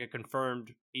 this is like a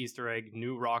confirmed Easter egg.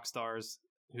 New rock stars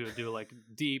who do like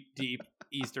deep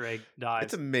Easter egg It's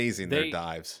dives. amazing their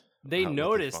dives. They What they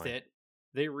noticed find. it.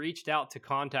 They reached out to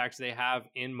contacts they have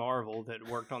in Marvel that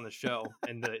worked on the show,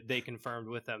 and they confirmed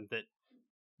with them that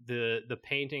the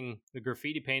painting, the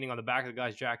graffiti painting on the back of the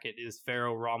guy's jacket is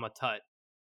Pharaoh Rama Tut,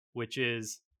 which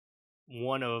is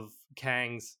one of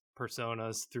Kang's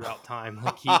personas throughout time.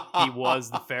 Like he was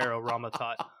the Pharaoh Rama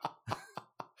Tut.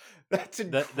 That's The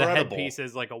incredible. headpiece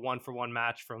is like a 1-for-1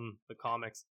 match from the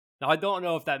comics. Now I don't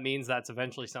know if that means that's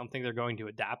eventually something they're going to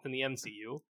adapt in the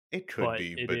MCU, It could but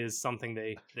be, it but is something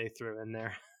they threw in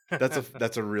there.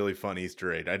 that's a really fun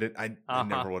Easter egg. I Uh-huh.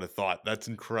 never would have thought. That's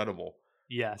incredible.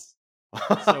 Yes.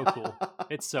 So cool.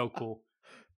 It's so cool.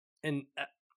 And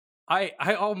I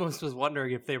almost was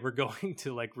wondering if they were going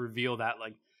to like reveal that.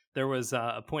 Like there was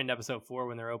a point in episode 4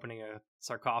 when they're opening a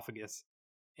sarcophagus,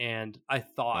 and I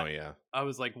thought, Oh yeah. I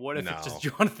was like, what if it's just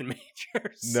No. Jonathan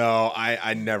Majors? No,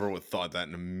 I never would have thought that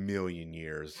in a million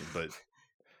years. But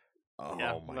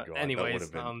Yeah. oh my But god, that would anyways,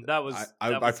 have been. that I was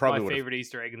my probably would have. favorite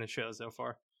Easter egg in the show so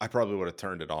far. I probably would have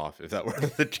turned it off if that were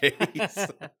the case.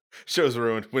 Show's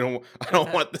ruined. I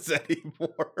don't want this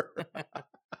anymore.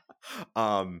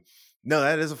 um, no,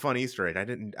 that is a fun Easter egg.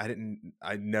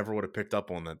 I never would have picked up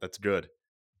on that. That's good.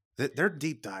 Their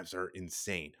deep dives are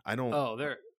insane. Oh,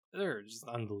 they're just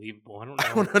unbelievable. I don't I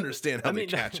know. don't understand how I they mean,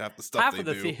 catch half the stuff half they of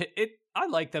the do. I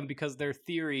like them because their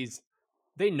theories,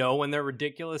 they know when they're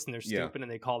ridiculous and they're Yeah. stupid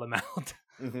and they call them out.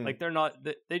 Mhm. Like they're not,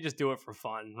 they just do it for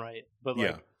fun, right? But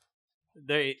Yeah.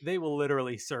 like they will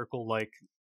literally circle like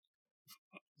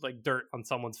dirt on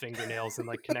someone's fingernails and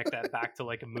like connect that back to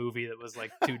like a movie that was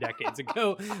like 2 decades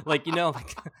ago. Like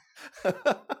like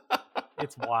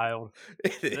it's wild.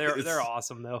 They're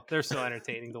awesome though. They're so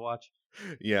entertaining to watch.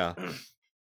 Yeah.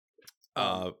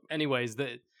 Anyways,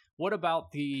 what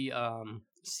about the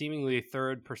seemingly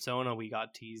third persona we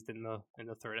got teased in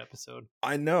the third episode?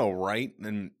 I know, right?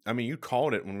 And I mean, you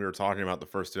called it when we were talking about the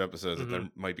first 2 episodes that there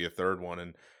might be a third one,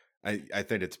 and I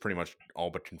think it's pretty much all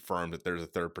but confirmed that there's a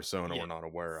third persona we're not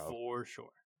aware of. For sure.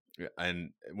 Yeah,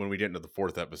 and when we get into the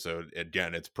 4th episode,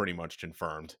 again, it's pretty much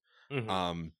confirmed.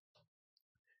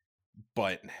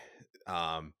 But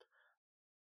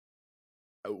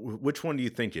which one do you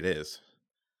think it is?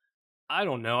 I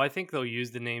don't know. I think they'll use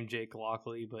the name Jake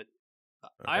Lockley, but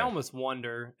I almost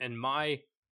wonder, and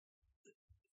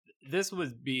this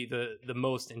would be the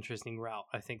most interesting route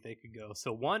I think they could go.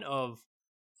 So one of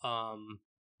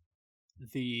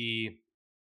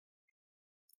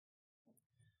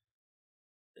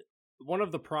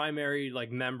the primary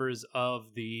like members of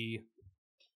the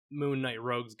Moon Knight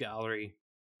Rogues Gallery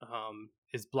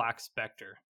is Black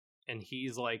Spectre, and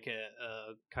he's like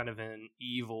a kind of an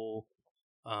evil,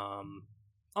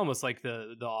 almost like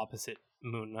the opposite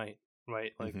Moon Knight,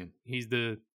 right? Like he's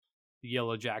the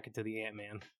yellow jacket to the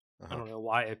Ant-Man. I don't know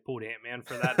why I pulled Ant-Man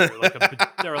for that.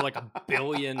 There are like a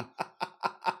billion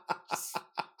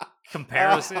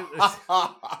comparisons.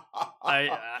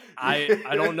 I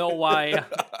don't know why.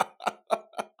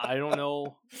 I don't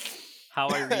know how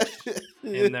I reached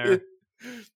in there.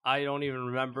 I don't even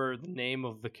remember the name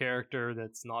of the character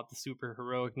that's not the super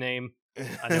heroic name.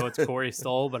 I know it's Corey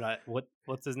Stoll, but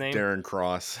what's his name? Darren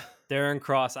Cross. Darren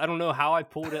Cross. I don't know how I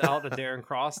pulled it out of Darren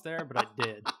Cross there, but I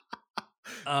did.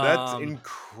 That's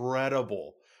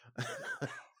incredible.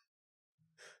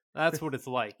 That's what it's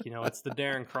like, it's the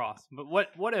Darren Cross. But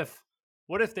what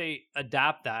if they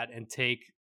adapt that and take,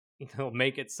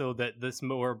 make it so that this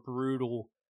more brutal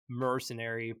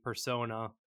mercenary persona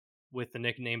with the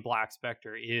nickname Black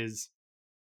Spectre is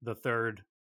the third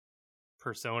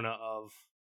persona of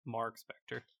Mark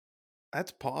Spector?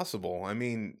 That's possible. I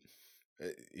mean,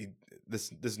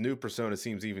 this new persona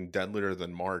seems even deadlier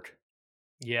than Mark.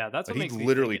 Yeah, that's what makes me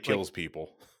literally think kills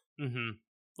people.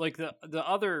 Like the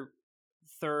other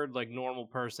third like normal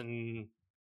person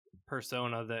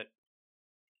persona that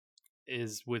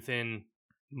is within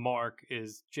Mark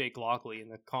is Jake Lockley in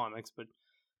the comics, but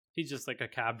he's just like a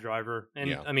cab driver. And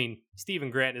Yeah. I mean, Stephen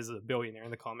Grant is a billionaire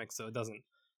in the comics, so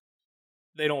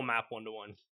they don't map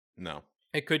 1-to-1. No.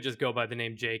 It could just go by the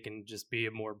name Jake and just be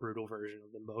a more brutal version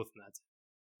of them both, and that's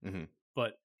it. Mm-hmm.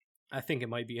 But I think it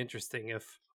might be interesting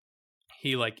if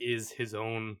he like is his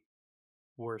own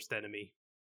worst enemy,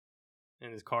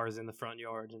 and his car is in the front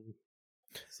yard and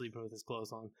sleeping with his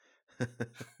clothes on.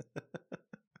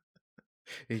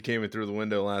 He came in through the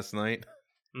window last night.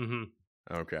 Mm-hmm.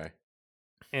 Okay.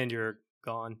 And you're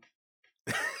gone.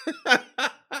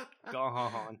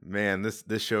 Gone. Man, this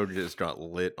show just got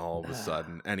lit all of a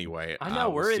sudden. Anyway, I know I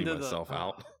will we're see into myself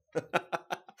out.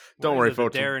 Don't worry, into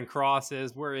folks. The Darren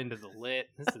Crosses. We're into the lit.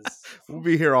 This is. We'll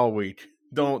be here all week.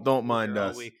 Don't mind all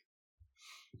us. week.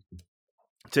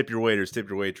 Tip your waiters, tip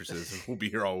your waitresses. We'll be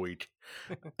here all week.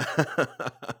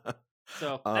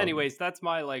 So, anyways, that's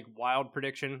my like wild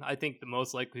prediction. I think the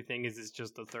most likely thing is it's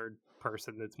just a third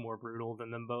person that's more brutal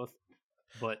than them both.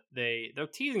 But they're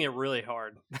teasing it really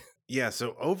hard. Yeah,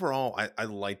 so overall, I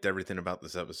liked everything about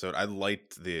this episode. I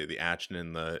liked the action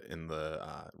in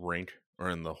the rink or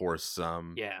in the horse.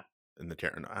 Yeah. In the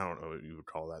I don't know what you would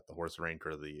call that, the horse rink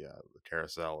or the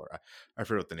carousel, or I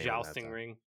forget what the name Jousting of that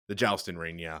ring. The jousting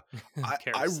ring, yeah. I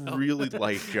Carousel. really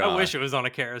like. I wish it was on a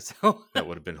carousel. That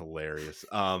would have been hilarious.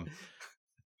 I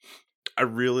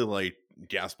really like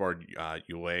Gaspard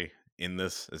Ulliel in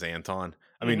this as Anton.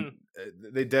 I mean,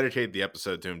 they dedicated the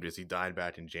episode to him because he died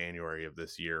back in January of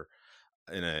this year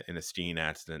in a skiing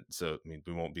accident. So I mean,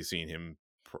 we won't be seeing him.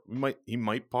 He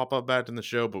might pop up back in the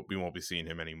show, but we won't be seeing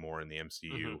him anymore in the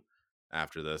MCU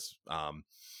after this.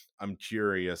 I'm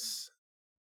curious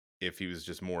if he was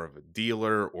just more of a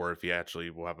dealer or if he actually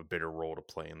will have a bigger role to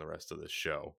play in the rest of the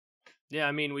show. Yeah,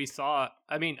 I mean,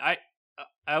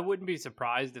 I wouldn't be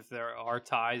surprised if there are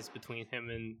ties between him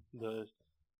and the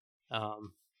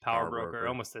Power Broker,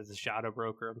 almost as a Shadow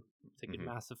Broker. I'm thinking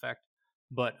Mass Effect.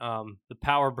 But the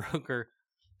Power Broker,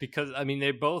 because, I mean,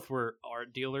 they both were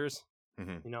art dealers,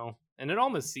 you know, and it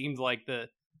almost seemed like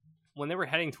when they were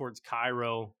heading towards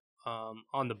Cairo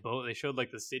on the boat, they showed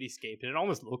like the cityscape, and it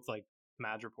almost looked like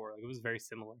Madripoor. Like, it was very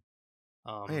similar.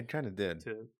 It kind of did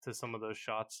to some of those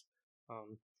shots.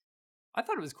 I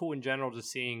thought it was cool in general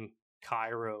just seeing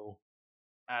Cairo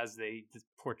as they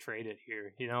portrayed it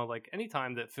here. You know, like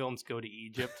anytime that films go to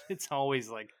Egypt, it's always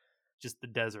like just the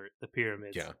desert, the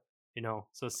pyramids. Yeah. You know,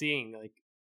 so seeing like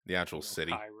the actual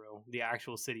city, Cairo, the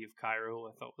actual city of Cairo,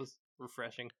 I thought was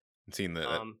refreshing. Seeing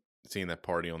that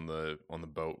party on the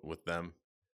boat with them.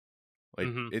 Like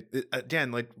it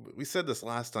again, like we said this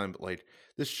last time, but like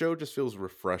this show just feels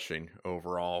refreshing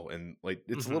overall, and like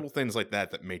it's little things like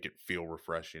that make it feel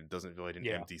refreshing. It doesn't feel like an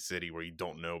empty city where you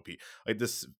don't know people. Like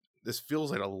this feels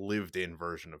like a lived-in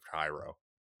version of Cairo.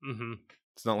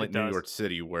 It's not like New York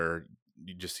City where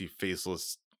you just see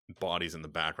faceless bodies in the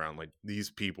background. Like these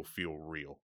people feel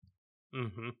real.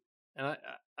 And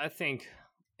I think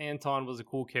Anton was a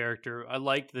cool character. I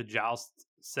liked the joust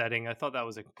setting. I thought that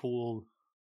was a cool.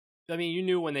 I mean, you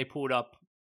knew when they pulled up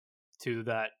to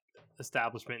that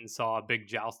establishment and saw a big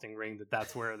jousting ring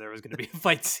that's where there was going to be a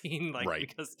fight scene. Like,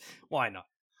 because why not?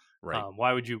 Right.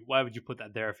 Why would you put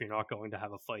that there if you're not going to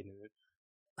have a fight in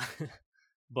it?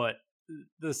 But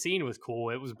the scene was cool.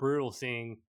 It was brutal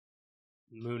seeing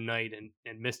Moon Knight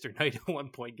and Mr. Knight at one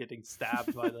point getting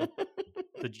stabbed by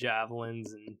the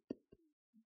javelins and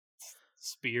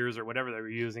spears or whatever they were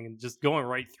using and just going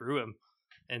right through him.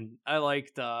 And I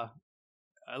liked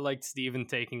Steven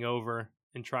taking over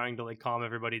and trying to like calm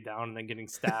everybody down and then getting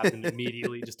stabbed and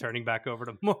immediately just turning back over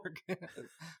to Mark.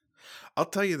 I'll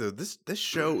tell you though, this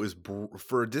show is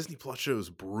for a Disney Plus show is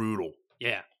brutal.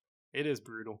 Yeah, it is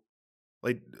brutal.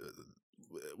 Like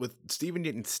with Steven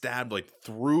getting stabbed like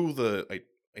through the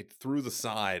through the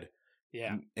side.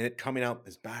 Yeah, and it coming out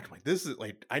his back. I'm like, this is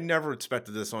like I never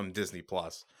expected this on Disney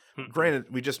Plus.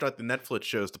 Granted, we just got the Netflix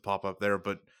shows to pop up there,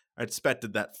 but I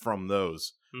expected that from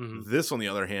those. This, on the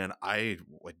other hand, I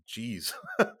like, geez,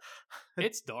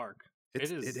 it's dark.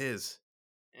 It is,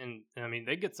 and I mean,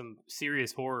 they get some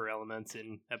serious horror elements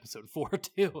in episode 4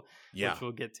 too, which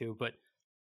we'll get to. But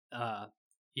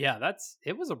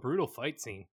it was a brutal fight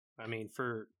scene. I mean,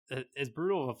 for as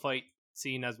brutal of a fight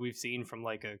scene as we've seen from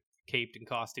like a caped and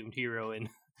costumed hero in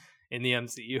the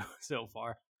MCU so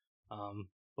far.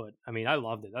 But I mean, I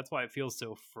loved it. That's why it feels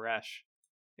so fresh.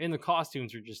 And the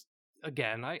costumes are just,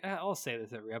 again, I'll say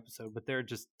this every episode, but they're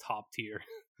just top tier.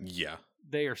 Yeah,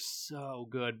 they are so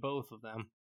good, both of them.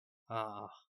 I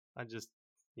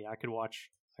could watch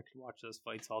those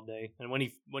fights all day. And when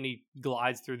he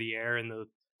glides through the air in the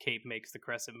cape makes the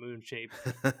crescent moon shape.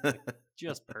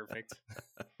 Just perfect.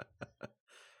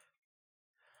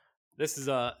 This is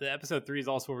the episode 3 is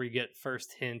also where we get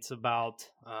first hints about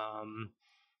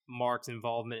Mark's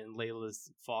involvement in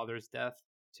Layla's father's death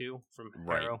too from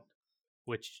Right. Harrow,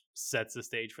 which sets the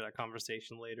stage for that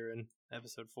conversation later in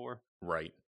episode 4.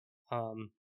 Right.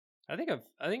 I think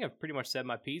I've pretty much said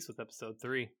my piece with episode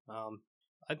 3.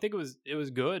 I think it was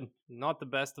good. Not the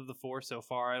best of the 4 so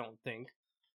far, I don't think.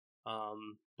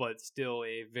 But still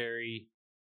a very,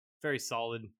 very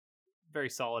solid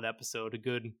episode. A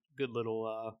good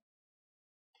little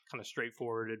kind of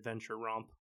straightforward adventure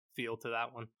romp feel to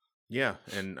that one. Yeah,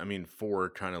 and I mean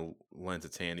 4 kind of lends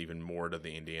its hand even more to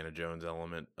the Indiana Jones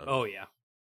element. Oh yeah,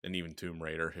 and even Tomb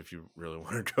Raider, if you really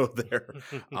want to go there.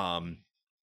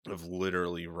 Of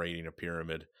literally raiding a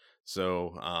pyramid.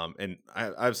 So, and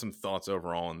I have some thoughts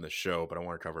overall on the show, but I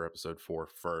want to cover episode 4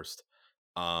 first.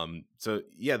 So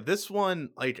yeah, this one,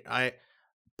 like,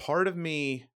 part of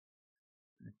me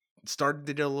started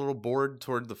to get a little bored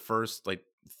toward the first like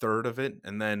third of it,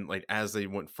 and then like as they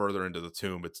went further into the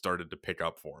tomb, it started to pick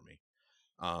up for me.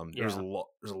 There's a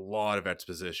lot of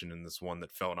exposition in this one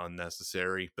that felt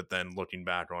unnecessary, but then looking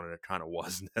back on it, it kind of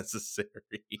was necessary.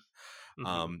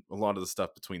 A lot of the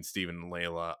stuff between Steven and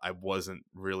Layla, I wasn't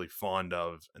really fond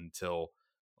of until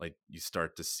like you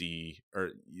start to see, or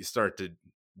you start to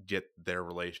get their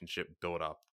relationship build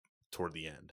up toward the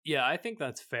end. Yeah, I think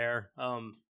that's fair.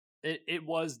 It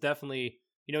was definitely,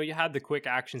 you had the quick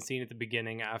action scene at the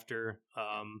beginning after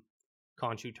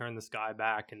Khonshu turned the sky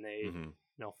back and they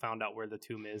found out where the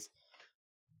tomb is.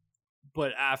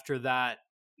 But after that,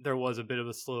 there was a bit of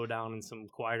a slowdown and some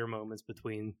quieter moments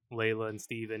between Layla and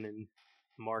Steven and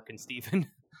Mark and Steven.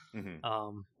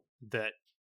 That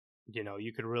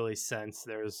you could really sense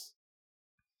there's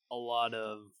a lot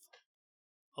of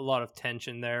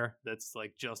tension there that's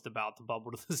like just about to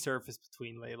bubble to the surface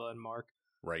between Layla and Mark.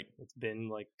 Right. It's been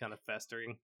like kind of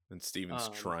festering. And Steven's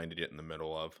trying to get in the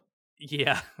middle of.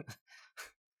 Yeah.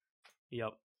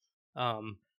 Yep.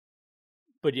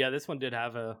 But yeah, this one did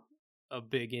have a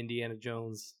big Indiana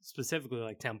Jones, specifically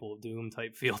like Temple of Doom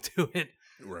type feel to it.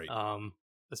 Right.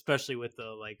 Especially with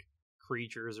the like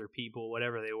creatures or people,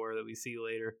 whatever they were that we see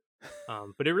later.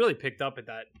 But it really picked up at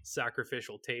that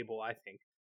sacrificial table, I think.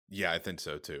 Yeah, I think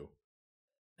so too.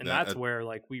 And that's where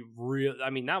like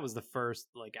that was the first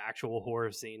like actual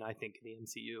horror scene I think in the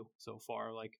MCU so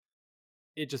far. Like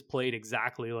it just played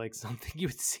exactly like something you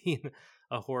would see in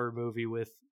a horror movie,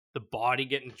 with the body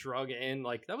getting drug in.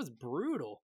 Like that was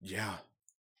brutal. Yeah.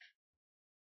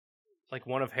 Like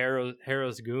one of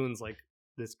Harrow's goons, like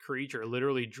this creature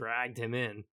literally dragged him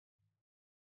in,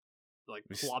 like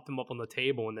plopped him up on the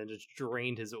table and then just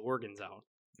drained his organs out.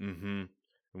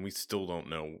 And we still don't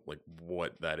know like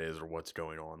what that is or what's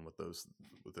going on with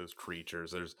those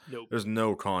creatures. There's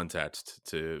no context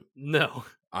to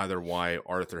either why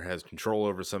Arthur has control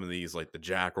over some of these, like the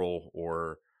jackal,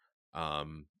 or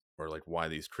like why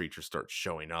these creatures start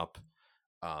showing up.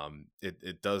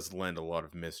 It does lend a lot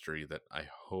of mystery that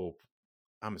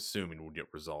I'm assuming will get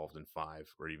resolved in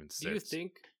 5 or even 6.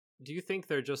 Do you think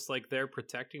they're just like they're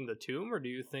protecting the tomb, or do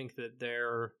you think that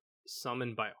they're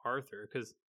summoned by Arthur?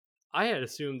 Because I had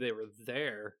assumed they were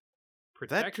there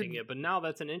protecting it, but now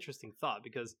that's an interesting thought,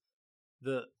 because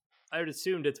I had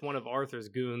assumed it's one of Arthur's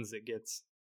goons that gets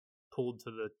pulled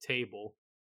to the table,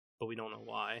 but we don't know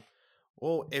why.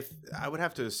 Well, if I would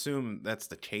have to assume that's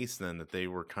the case, then that they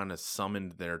were kind of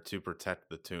summoned there to protect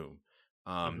the tomb.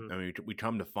 I mean, we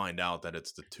come to find out that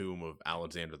it's the tomb of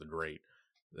Alexander the Great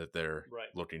that they're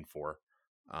looking for,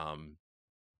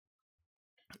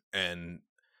 and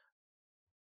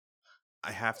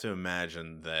I have to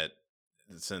imagine that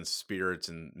since spirits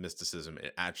and mysticism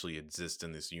it actually exists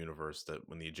in this universe, that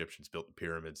when the Egyptians built the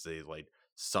pyramids, they like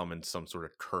summoned some sort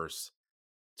of curse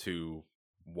to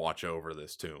watch over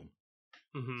this tomb.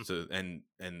 So and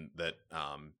that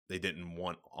they didn't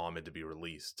want Ahmed to be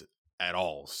released at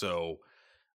all. So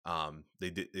they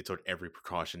took every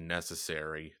precaution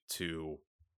necessary to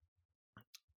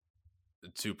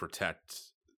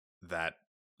protect that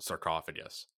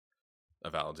sarcophagus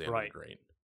of Alexander the Great.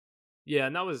 Yeah,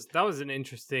 and that was an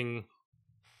interesting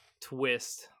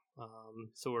twist,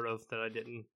 sort of, that I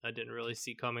didn't really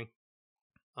see coming.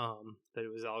 That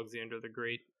it was Alexander the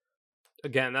Great.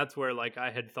 Again, that's where like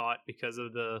I had thought, because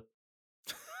of the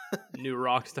new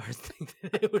Rockstars thing,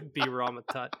 that it would be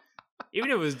Rama-Tut.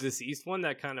 Even if it was deceased one,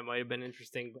 that kind of might have been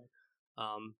interesting. But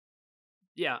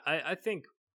yeah, I think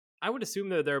I would assume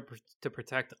they're there to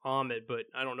protect Ahmed, but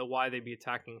I don't know why they'd be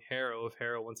attacking Harrow if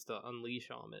Harrow wants to unleash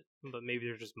Ahmed. But maybe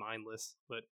they're just mindless,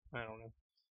 but I don't know.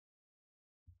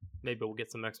 Maybe we'll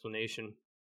get some explanation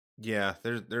Yeah,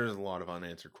 there's a lot of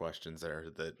unanswered questions there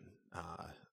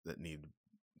that need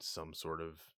some sort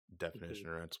of Mhm. definition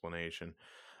or explanation.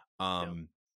 Yep. Um,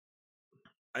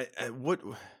 I what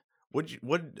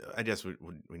I guess we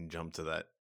can jump to that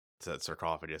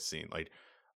sarcophagus scene. Like,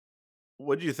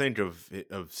 what do you think of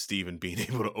Steven being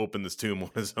able to open this tomb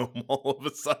on his own all of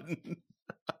a sudden?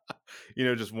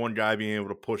 Just one guy being able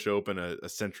to push open a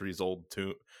centuries old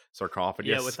tomb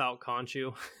Yeah, sarcophagus without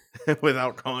Conchu.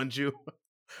 without Conju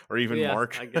or even Yeah,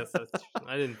 Mark. I guess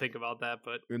I didn't think about that,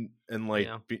 but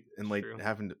yeah, And it's like true.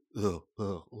 having to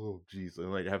oh jeez,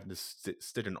 and like having to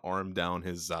stick an arm down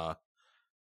his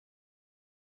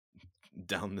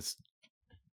down this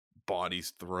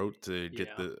body's throat to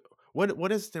get Yeah. the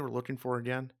what is it they were looking for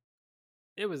again?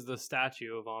 It was the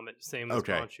statue of Amit, same as Okay,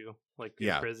 Conchu, like yeah,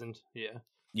 imprisoned. Yeah.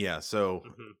 yeah. So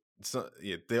Mhm.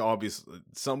 yeah, they obviously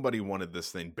somebody wanted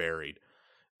this thing buried,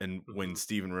 and when Mhm.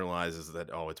 Steven realizes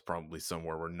that, oh, it's probably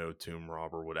somewhere where no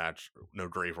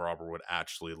grave robber would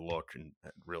actually look, and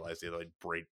realize they like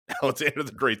break Alexander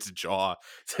the Great's jaw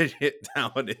to get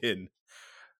down in,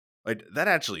 like that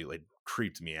actually like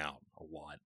creeped me out a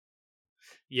lot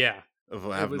Yeah, of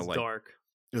it having to was like, dark.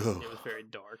 ugh. It was very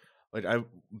dark. Like I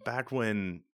back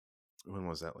when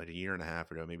was that, like a year and a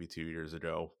half ago, maybe 2 years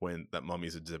ago, when that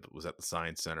mummies exhibit was at the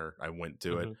science center. I went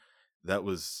to it. Mhm. That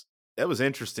was that was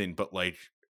interesting, but like,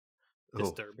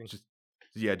 oh, Disturbing. just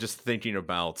yeah, just thinking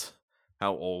about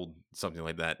how old something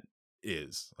like that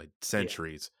is, like Yeah.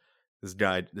 centuries.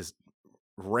 This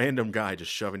random guy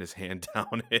just shoving his hand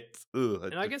down it. Ugh,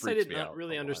 And it I just guess I freaks didn't me out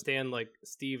a really lot. understand like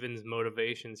Steven's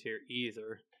motivations here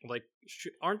either. Like,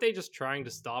 aren't they just trying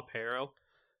to stop Harrow?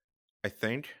 I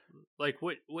think. Like,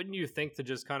 wouldn't you think to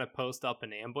just kind of post up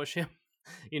and ambush him?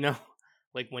 you know,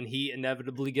 like when he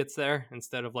inevitably gets there,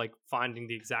 instead of like finding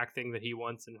the exact thing that he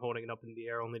wants and holding it up in the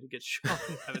air only to get shot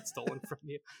and have it stolen from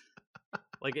you.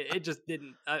 Like it just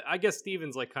didn't. I guess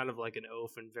Steven's like kind of like an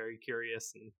oaf and very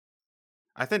curious, and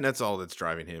I think that's all that's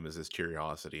driving him is his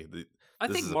curiosity. I This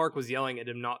think is Mark was yelling at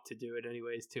him not to do it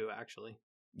anyways too. Actually,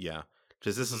 Yeah,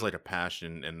 because this is hmm like a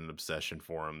passion and an obsession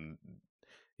for him.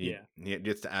 yeah, He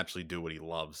gets to actually do what he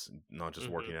loves, not just hmm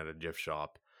working at a gift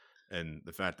shop. And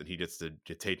the fact that he gets to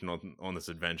get taken on this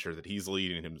adventure that he's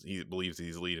leading him, he believes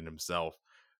he's leading himself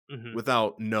hmm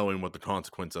without knowing what the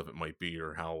consequence of it might be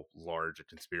or how large a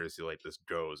conspiracy like this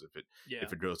goes. yeah,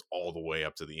 If it goes all the way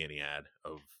up to the Ennead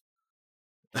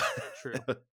true.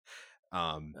 of,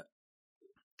 um,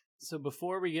 So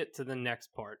before we get to the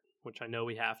next part, which I know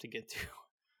we have to get to,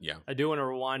 yeah, I do want to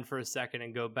rewind for a second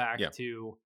and go back yeah,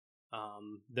 to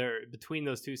there between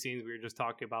those two scenes we were just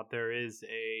talking about. There is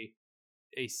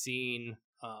a scene,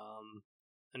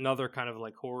 another kind of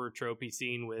like horror tropey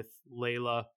scene with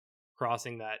Layla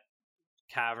crossing that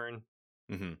cavern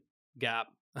hmm gap,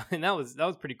 and that was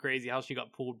pretty crazy how she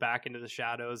got pulled back into the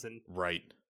shadows and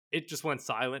right, it just went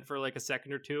silent for like a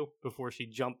second or two before she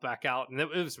jumped back out, and it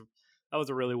was that was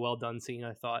a really well done scene,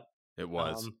 I thought. it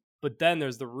was, But then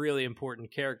there's the really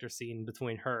important character scene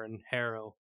between her and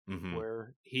Harrow, hmm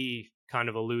where he kind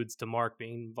of alludes to Mark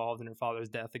being involved in her father's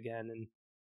death again, and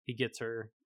he gets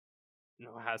her,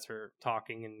 has her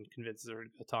talking and convinces her to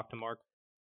go talk to Mark.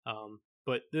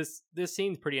 But this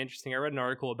scene's pretty interesting. I read an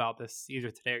article about this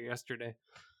either today or yesterday.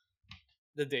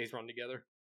 The days run together,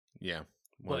 yeah.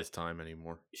 What but is time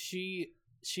anymore? she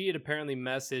had apparently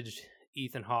messaged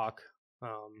Ethan Hawke,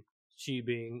 she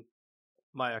being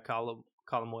Maya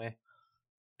Kalamwe,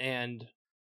 and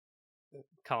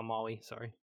Kalamawi,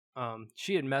 sorry.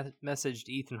 She had messaged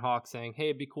Ethan Hawke saying, "Hey,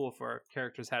 it'd be cool if our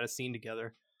characters had a scene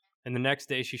together." And the next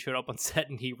day, she showed up on set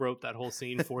and he wrote that whole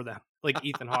scene for them, like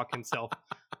Ethan Hawke himself.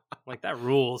 Like that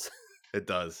rules. It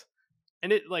does.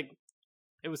 And it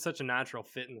was such a natural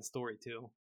fit in the story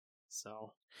too.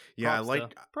 So Yeah,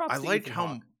 props to Ethan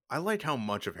Hawke. I like how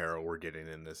much of Harrow we're getting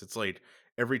in this. It's like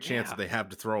every chance that Yeah, they have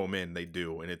to throw him in, they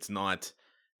do, and it's not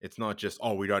just,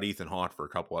 oh, we got Ethan Hawke for a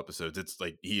couple episodes. It's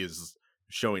like he is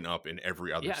showing up in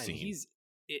every other yeah, and scene.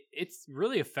 it's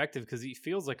really effective because he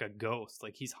feels like a ghost,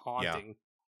 like he's Yeah. haunting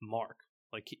Mark,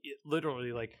 like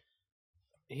literally, like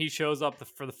he shows up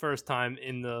for the first time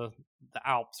in the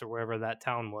Alps or wherever that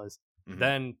town was. Mhm.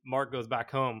 Then Mark goes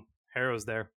back home. Harrow's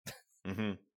there,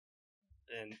 Mhm.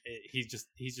 and he's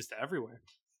just everywhere.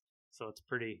 So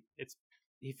it's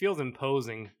he feels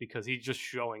imposing because he's just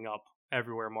showing up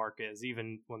everywhere Mark is.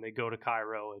 Even when they go to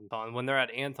Cairo and when they're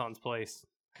at Anton's place,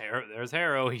 there's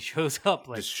Harrow. He shows up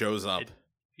like Just shows up. it,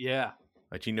 yeah,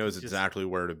 Like he knows he's just exactly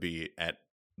where to be at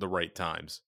the right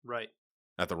times, right.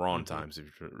 at the wrong hmm times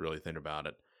if you really think about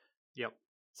it. Yep.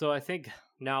 So I think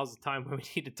now's the time when we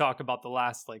need to talk about the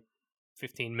last like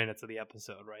 15 minutes of the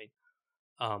episode, right?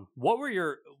 What were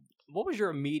your what was your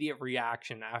immediate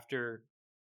reaction after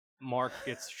Mark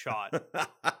gets shot?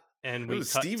 And It we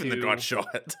was cut Steven to, that got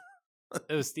shot.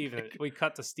 It was Steven. We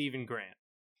cut to Stephen Grant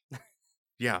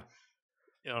Yeah.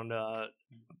 on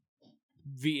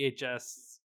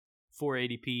VHS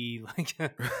 480p. Like,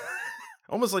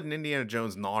 Almost like an Indiana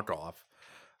Jones knockoff.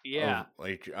 yeah.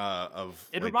 Of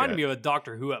It like reminded me of a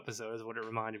Doctor Who episode, is what it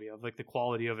reminded me of. Like the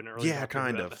quality of an early Yeah, Doctor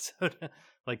kind Who of. episode.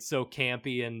 Like so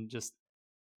campy and just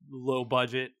low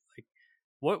budget. Like,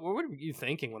 what were you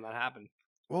thinking when that happened?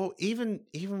 Well, even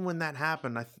when that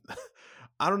happened,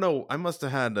 I don't know. I must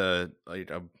have had a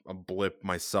blip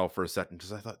myself for a second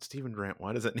because I thought Stephen Grant.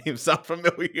 Why does that name sound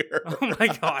familiar? Oh my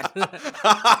god!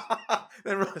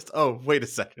 Then realized, oh, wait a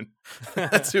second,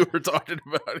 that's who we're talking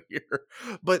about here.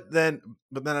 But then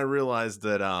I realized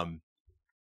that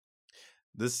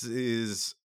this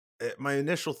is my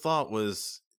initial thought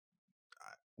was,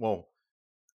 well,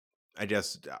 I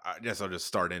guess I'll just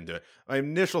start into it. My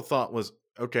initial thought was,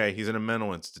 okay, he's in a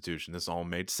mental institution. This all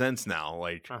made sense now.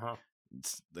 Like, Uh-huh.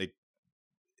 it's like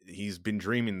he's been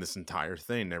dreaming this entire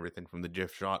thing, everything from the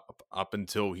GIF shot up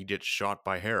until he gets shot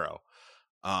by Harrow.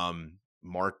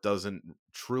 Mark doesn't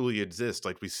truly exist.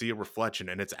 Like, we see a reflection,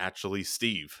 and it's actually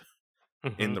Steve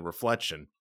in the reflection.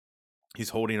 He's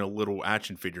holding a little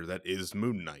action figure that is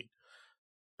Moon Knight,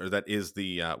 or that is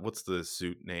the what's the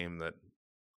suit name that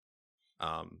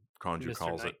Conjure Mr.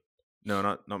 calls Knight. it? No,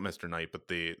 not Mr. Knight, but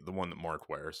the one that Mark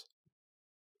wears.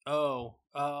 Oh,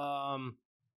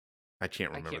 I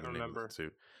can't remember the name of that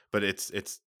suit, but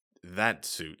it's that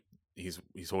suit. He's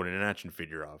holding an action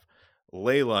figure of.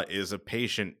 Layla is a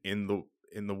patient in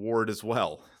the ward as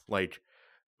well. Like,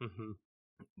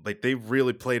 like they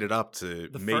really played it up to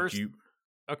make you.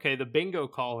 Okay, the bingo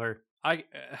caller. I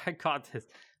caught this.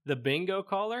 The bingo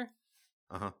caller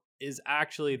is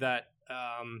actually that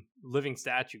living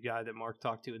statue guy that Mark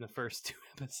talked to in the first 2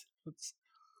 episodes.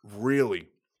 Really?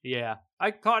 Yeah,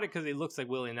 I caught it because he looks like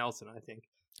Willie Nelson, I think.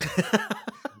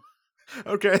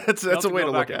 Okay, that's a way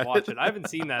to look at it. I haven't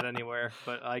seen that anywhere,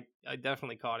 but I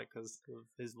definitely caught it because of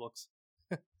his looks.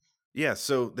 Yeah,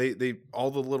 so they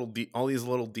all these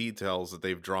little details that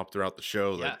they've dropped throughout the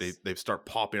show, that they start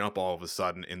popping up all of a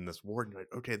sudden in this ward. And you're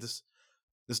like, okay, this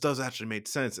does actually make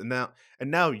sense. And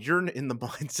now you're in the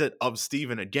mindset of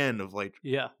Steven again, of like,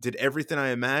 yeah, did everything I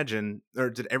imagine, or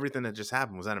did everything that just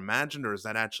happened, was that imagined, or is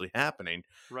that actually happening?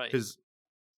 Right. Because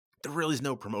there really is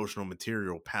no promotional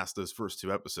material past those first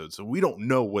 2 episodes, so we don't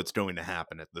know what's going to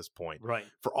happen at this point. Right.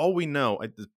 For all we know,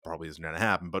 it probably isn't going to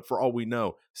happen, but for all we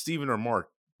know, Steven or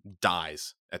Mark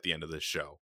dies at the end of this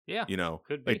show. Yeah, you know,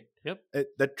 could be. Yep,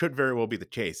 that could very well be the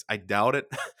case. I doubt it,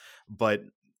 but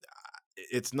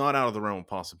it's not out of the realm of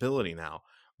possibility now.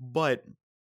 But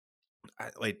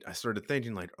I started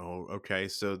thinking, like, oh, okay,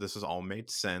 so this has all made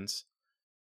sense,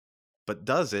 but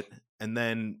does it? And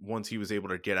then once he was able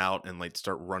to get out and like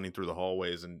start running through the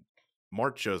hallways, and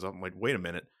Mark shows up, I'm like, wait a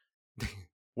minute,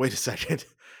 wait a second,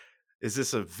 is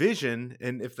this a vision?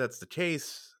 And if that's the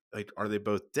case, like, are they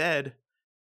both dead?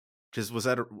 Because was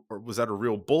that a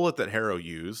real bullet that Harrow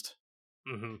used?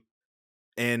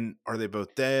 And are they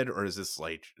both dead, or is this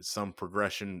like some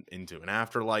progression into an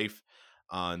afterlife?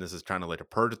 And this is kind of like a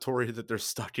purgatory that they're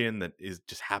stuck in, that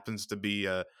just happens to be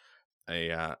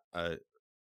an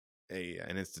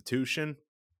institution,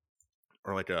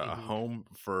 or like a home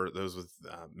for those with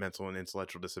mental and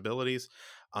intellectual disabilities.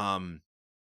 And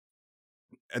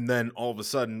then all of a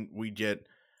sudden we get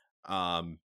at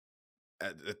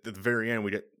the very end,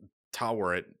 we get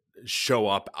Tower show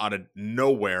up out of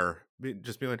nowhere,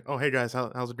 just be like, oh, hey guys,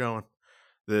 how's it going?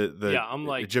 I'm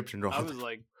like, Egyptian girl. I was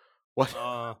like, what?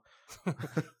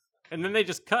 And then they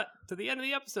just cut to the end of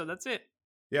the episode. That's it.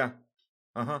 Yeah.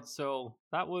 So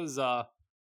that was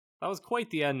quite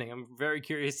the ending. I'm very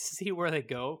curious to see where they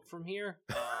go from here.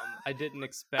 I didn't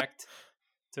expect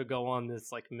to go on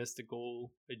this like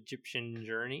mystical Egyptian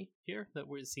journey here that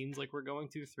it seems like we're going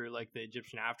through like the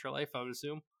Egyptian afterlife, I would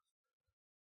assume.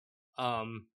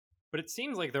 But it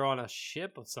seems like they're on a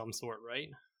ship of some sort, right?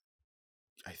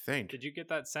 I think. Did you get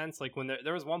that sense? Like when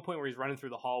there was one point where he's running through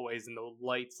the hallways and the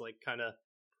lights like kind of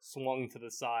swung to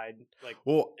the side, like,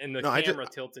 and the camera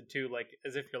tilted too, like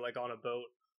as if you're like on a boat.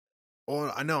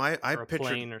 Well, I know I or a pictured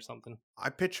plane or something. I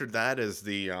pictured that as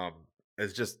the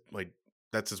as just like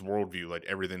that's his worldview. Like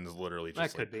everything's literally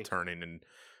just like turning, and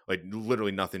like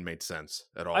literally nothing made sense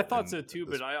at all. I thought so too,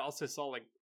 but I also saw like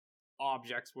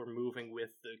objects were moving with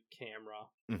the camera.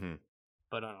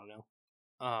 But I don't know.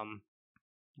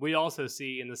 We also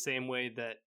see, in the same way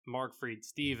that Mark freed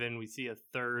Steven, we see a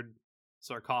third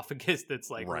sarcophagus that's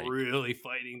like really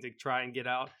fighting to try and get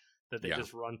out, that they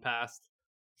just run past.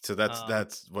 So Um,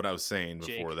 that's what I was saying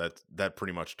before. Jake. That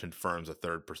pretty much confirms a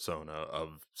third persona of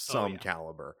Oh some yeah.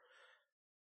 caliber.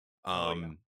 Oh yeah.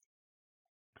 Um,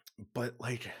 but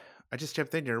like, I just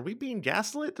kept thinking, are we being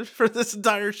gaslit for this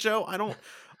entire show? I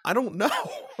don't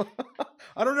know.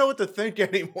 I don't know what to think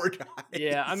anymore,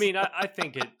 Yeah, I guys. mean, I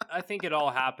think it all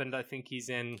happened. I think he's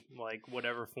in like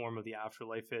whatever form of the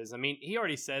afterlife is. I mean, he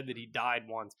already said that he died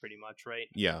once, pretty much, right?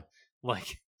 Yeah.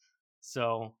 Like,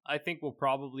 so I think we'll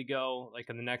probably go like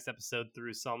in the next episode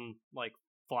through some like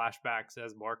flashbacks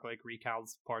as Mark like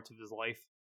recounts parts of his life,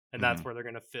 and Hmm. that's where they're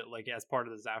gonna fit like as part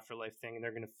of this afterlife thing, and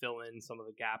they're gonna fill in some of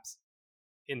the gaps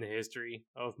in the history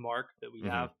of Mark that we Hmm.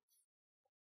 have.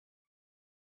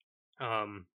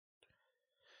 Um,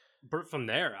 but from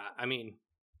there, I mean,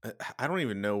 I don't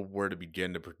even know where to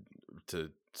begin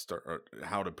to start or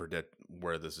how to predict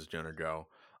where this is gonna go.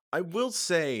 I will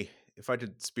say, if I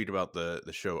could speak about the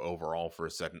show overall for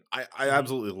a second, I mhm.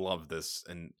 absolutely love this,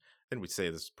 and we say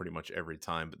this pretty much every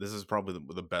time, but this is probably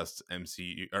the best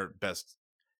MCU or best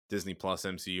Disney Plus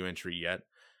MCU entry yet.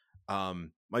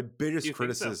 My biggest You think so?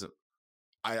 criticism,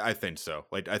 I think so.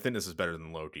 Like, I think this is better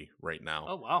than Loki right now.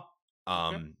 Oh wow.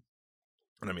 Okay. Um,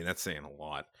 and I mean that's saying a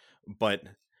lot, but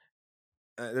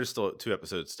there's still 2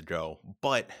 episodes to go.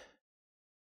 But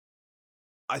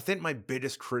I think my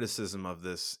biggest criticism of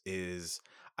this is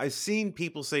I've seen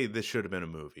people say this should have been a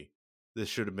movie. This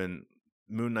should have been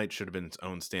Moon Knight should have been its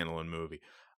own standalone movie.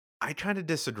 I kind of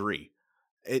disagree.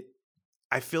 It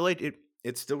I feel like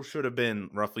it still should have been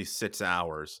roughly 6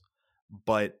 hours,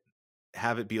 but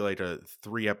have it be like a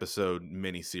 3 episode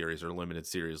miniseries or limited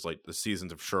series like the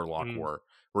seasons of Sherlock Mm, were,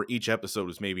 where each episode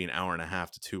was maybe an hour and a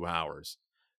half to 2 hours.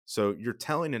 So you're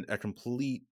telling a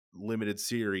complete limited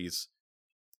series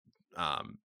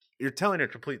um you're telling a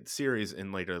complete series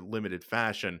in like a limited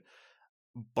fashion,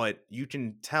 but you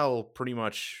can tell pretty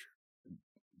much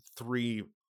three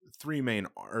three main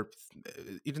or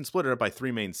you can split it up by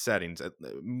three main settings.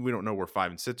 We don't know where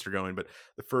 5 and 6 are going, but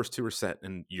the first two are set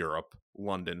in Europe,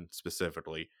 London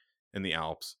specifically, in the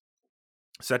Alps.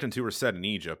 Second two are set in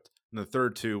Egypt, and the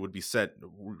third two would be set.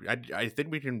 I think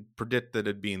we can predict that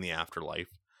it'd be in the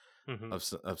afterlife hmm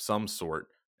of some sort,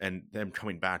 and them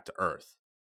coming back to Earth,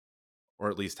 or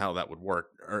at least how that would work,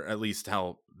 or at least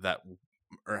how that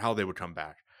or how they would come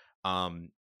back.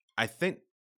 I think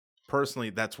personally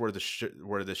that's where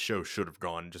where this show should have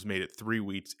gone. Just made it 3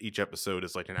 weeks. Each episode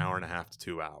is like an hour and a half to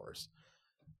 2 hours.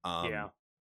 Yeah. Um,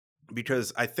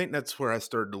 because I think that's where I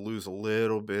started to lose a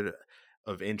little bit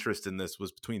of interest in this.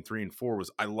 Was between 3 and 4.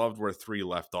 Was I loved where 3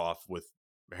 left off with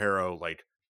Harrow like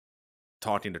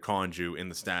talking to Konju in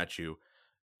the statue,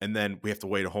 and then we have to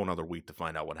wait a whole nother week to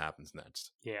find out what happens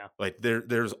next. Yeah. Like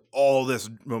there's all this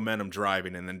momentum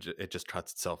driving, and then it just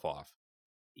cuts itself off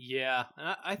Yeah. And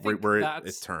I right think where it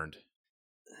that's turned.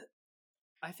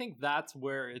 I think that's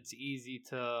where it's easy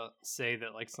to say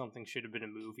that like something should have been a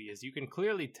movie is you can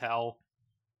clearly tell.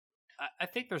 I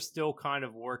think they're still kind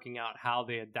of working out how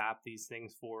they adapt these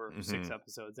things for six Hmm.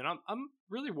 episodes, and I'm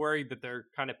really worried that they're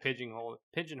kind of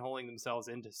pigeonholing themselves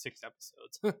into 6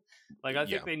 episodes. Like I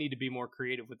think Yeah. they need to be more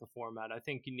creative with the format. I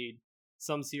think you need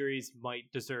some series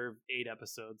might deserve 8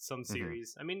 episodes. Some Hmm.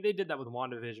 series, I mean, they did that with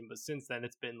WandaVision, but since then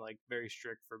it's been like very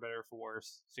strict for better or for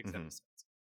worse. Six Hmm. episodes.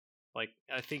 Like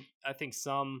I think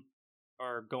some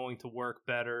are going to work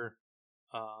better,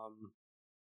 um,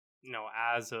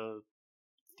 as a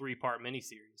 3-part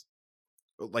miniseries.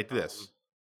 Like Um, this.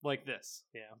 like this.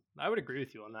 Yeah, I would agree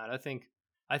with you on that. I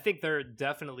think there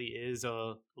definitely is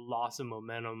a loss of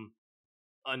momentum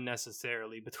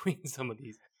unnecessarily between some of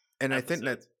these And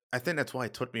episodes. I think that's why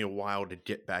it took me a while to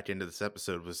get back into this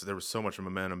episode, was there was so much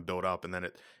momentum built up, and then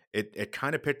it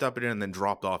kind of picked up again and then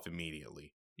dropped off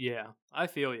immediately. Yeah, I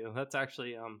feel you. That's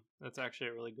actually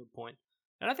a really good point.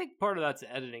 And I think part of that's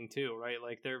editing too, right?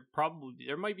 Like there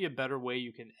might be a better way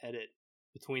you can edit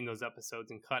between those episodes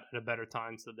and cut at a better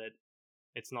time so that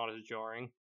it's not as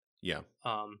jarring. Yeah.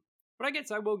 But I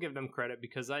guess I will give them credit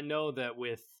because I know that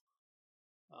with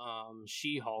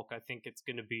She-Hulk, I think it's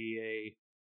going to be a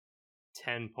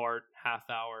 10-part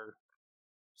half-hour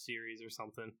series or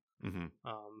something. Hmm.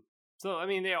 Um, so I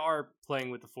mean, they are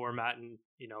playing with the format, and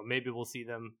maybe we'll see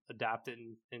them adapt it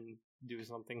and do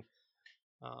something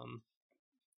um,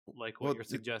 like what Well, you're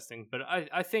suggesting. But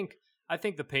I think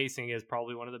the pacing is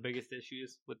probably one of the biggest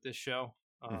issues with this show.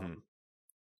 hmm.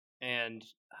 And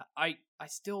I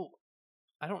still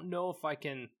I don't know if I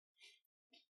can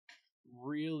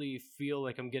really feel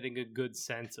like I'm getting a good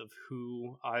sense of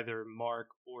who either Mark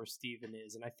or Steven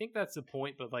is. And I think that's the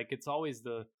point, but like it's always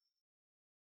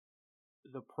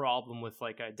the problem with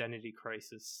like identity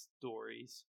crisis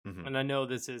stories. Mhm. And I know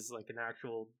this is like an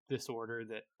actual disorder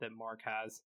that Mark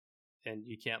has, and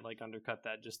you can't like undercut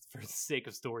that just for the sake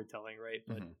of storytelling, right?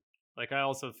 But Mhm. like I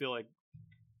also feel like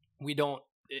we don't,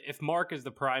 if Mark is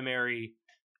the primary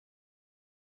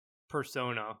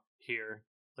persona here,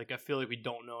 like I feel like we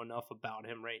don't know enough about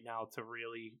him right now to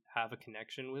really have a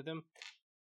connection with him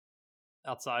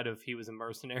outside of he was a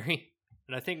mercenary.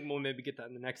 And I think we'll maybe get that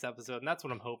in the next episode, and that's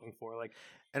what I'm hoping for. Like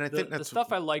And I think the that's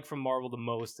stuff I like from Marvel the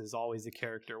most is always the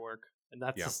character work, and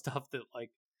that's Yeah. the stuff that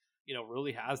like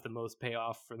really has the most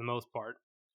payoff for the most part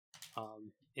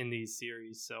in these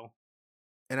series. So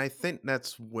and I think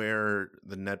that's where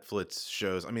the Netflix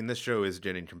shows. I mean, this show is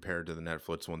getting compared to the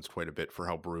Netflix ones quite a bit for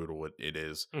how brutal it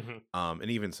is, mhm, and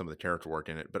even some of the character work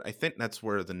in it. But I think that's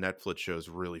where the Netflix shows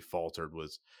really faltered,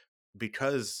 was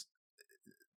because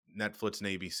Netflix and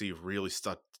ABC really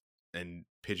stuck and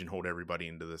pigeonholed everybody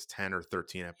into this 10 or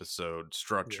 13 episode yeah,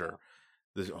 structure.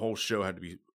 This whole show had to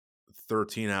be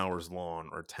 13 hours long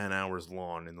or 10 hours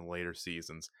long in the later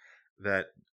seasons, that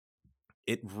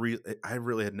I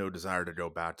really had no desire to go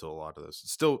back to a lot of this.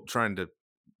 Still trying to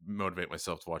motivate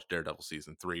myself to watch Daredevil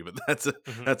season 3, but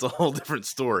mhm, that's a whole different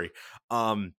story.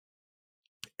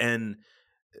 And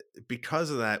because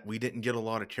of that, we didn't get a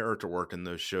lot of character work in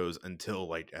those shows until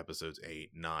like episodes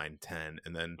 8, 9, 10,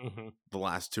 and then mhm, the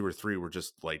last 2 or 3 were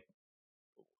just like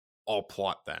all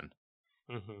plot then.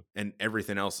 mhm. And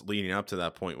everything else leading up to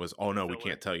that point was, oh no, we Filler.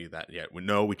 can't tell you that yet.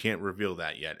 No, we can't reveal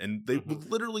that yet. And they Mhm.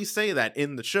 would literally say that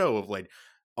in the show of like,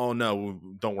 oh no,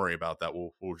 don't worry about that.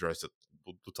 We'll address it.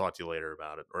 We'll talk to you later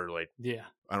about it. Or like, Yeah.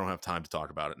 I don't have time to talk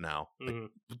about it now. Like, Mhm.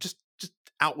 just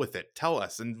out with it. Tell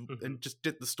us and Mhm. just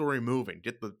get the story moving.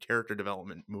 Get the character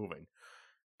development moving.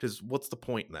 Because what's the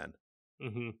point then?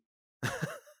 Mhm.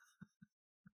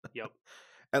 Yep.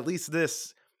 At least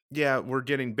this, yeah, we're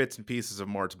getting bits and pieces of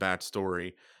Mart's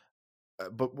backstory,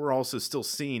 but we're also still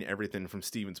seeing everything from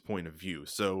Steven's point of view.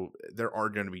 So there are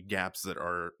going to be gaps that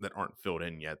aren't filled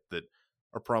in yet, that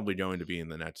are probably going to be in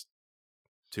the next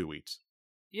 2 weeks.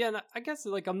 Yeah, and I guess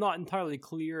like I'm not entirely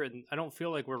clear, and I don't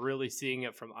feel like we're really seeing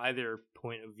it from either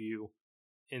point of view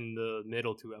in the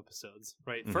middle two episodes.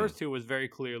 Right, Hmm. first two was very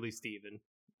clearly Steven.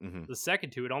 Hmm. The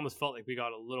second two, it almost felt like we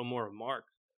got a little more of Mark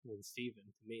than Steven,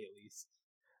 to me at least.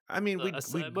 I mean, we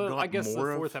Well, I got guess the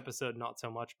more fourth of. episode not so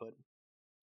much, but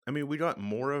I mean, we got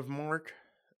more of Mark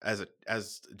as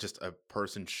just a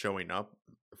person showing up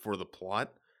for the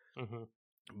plot, mhm,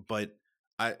 but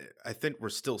I think we're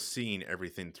still seeing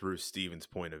everything through Steven's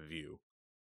point of view,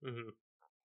 mhm,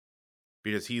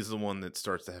 because he's the one that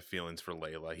starts to have feelings for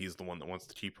Layla. He's the one that wants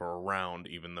to keep her around,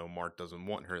 even though Mark doesn't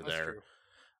want her that's there. true.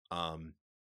 Um,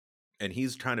 and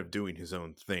he's kind of doing his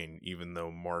own thing, even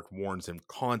though Mark warns him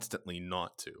constantly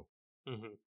not to.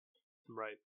 Mhm,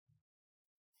 right.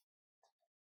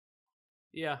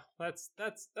 Yeah, that's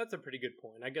a pretty good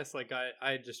point. I guess like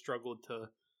I just struggled to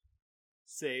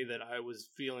say that I was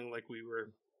feeling like we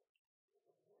were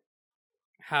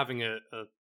having a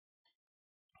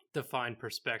defined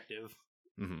perspective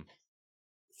Hmm.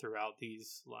 throughout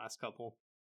these last couple.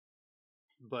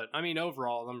 But I mean,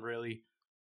 overall, I'm really,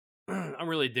 I'm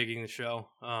really digging the show.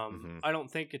 Hmm. I don't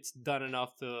think it's done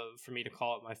enough for me to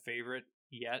call it my favorite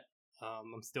yet.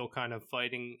 I'm still kind of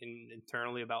fighting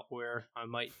internally about where I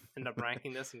might end up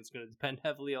ranking this, and it's going to depend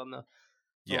heavily on the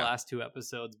Yeah. last two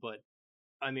episodes. But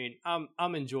I mean,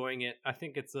 I'm enjoying it. I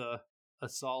think it's a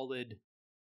solid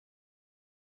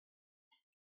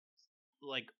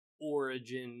like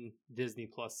origin Disney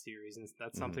Plus series, and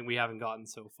that's Hmm. something we haven't gotten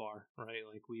so far, right?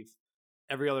 Like we've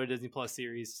every other Disney Plus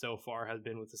series so far has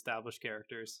been with established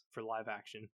characters for live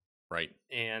action, Right.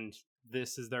 and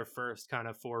this is their first kind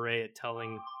of foray at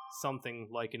telling something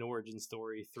like an origin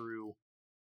story through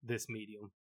this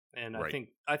medium, and Right.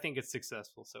 I think it's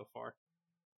successful so far.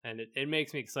 And it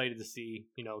makes me excited to see,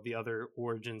 the other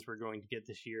origins we're going to get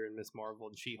this year in Miss Marvel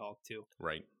and She-Hulk too,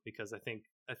 Right. because I think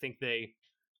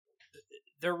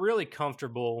they're really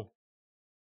comfortable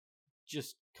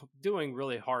just doing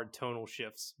really hard tonal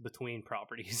shifts between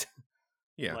properties.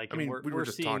 Yeah. Like, I and mean, we were we're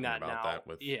just seeing talking that about now. that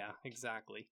with. Yeah,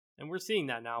 exactly. And we're seeing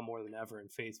that now more than ever in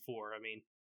Phase 4. I mean,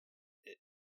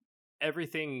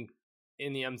 everything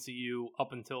in the MCU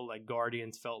up until like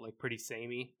Guardians felt like pretty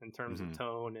samey in terms of Hmm.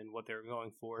 tone and what they were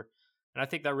going for. And I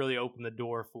think that really opened the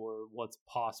door for what's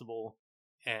possible.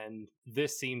 And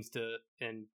this seems to,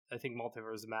 and I think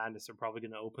Multiverse of Madness are probably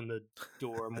going to open the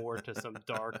door more to some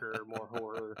darker, more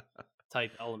horror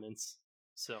type elements.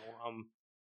 So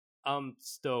I'm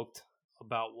stoked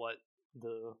about what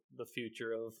the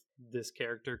future of this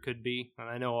character could be. And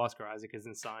I know Oscar Isaac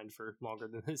isn't signed for longer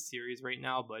than this series right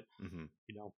now, but Mm-hmm.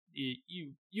 you know,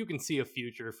 you can see a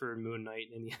future for Moon Knight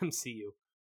in the MCU.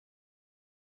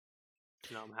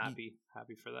 And I'm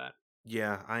happy for that.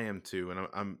 Yeah, I am too,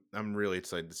 and I'm really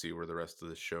excited to see where the rest of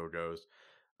the show goes.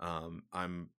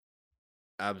 I'm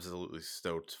absolutely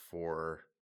stoked for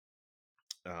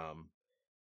um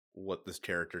what this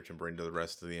character can bring to the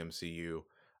rest of the MCU.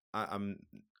 I'm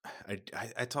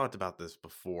I talked about this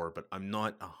before, but I'm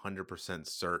not 100%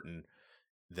 certain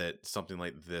that something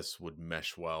like this would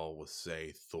mesh well with,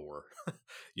 say, Thor,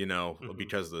 Mm-hmm.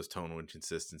 because of those tonal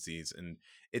inconsistencies. And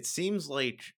it seems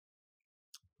like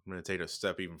I'm going to take a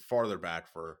step even farther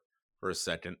back for a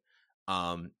second.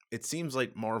 It seems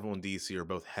like Marvel and DC are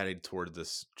both headed toward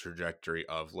this trajectory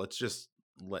of let's just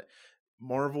let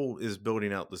Marvel is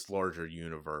building out this larger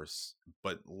universe,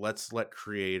 but let's let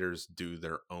creators do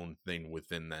their own thing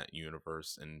within that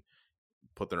universe and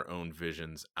put their own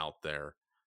visions out there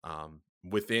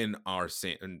within our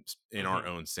in our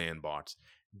own sandbox.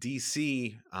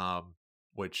 DC,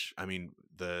 which I mean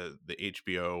the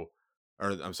HBO,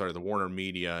 or I'm sorry, the Warner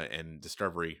Media and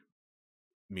Discovery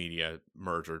Media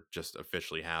merger just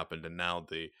officially happened, and now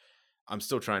I'm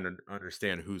still trying to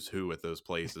understand who's who at those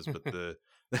places, but the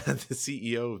the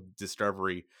CEO of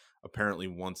Discovery apparently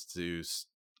wants to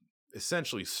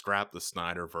essentially scrap the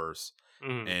Snyderverse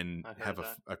and have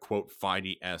a quote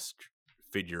Feige-esque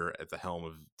figure at the helm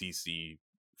of DC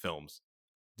films,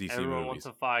 DC Everyone movies. wants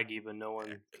a Feige, but no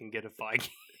one can get a Feige.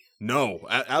 No,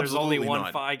 absolutely There's only one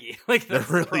not. Feige. Like there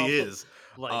really the is.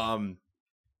 Like,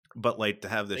 but like to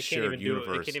have this shared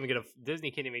universe, Disney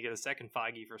can't even get a second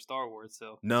Feige for Star Wars.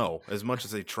 So no, as much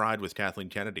as they tried with Kathleen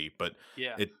Kennedy, but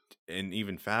yeah, and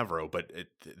even Favreau, but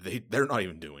they're not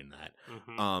even doing that.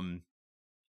 Mm-hmm.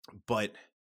 But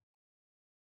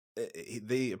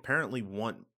they apparently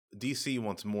DC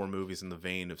wants more movies in the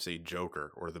vein of, say,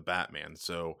 Joker or the Batman.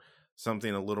 So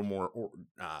something a little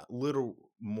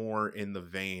more in the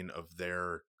vein of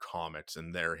their comics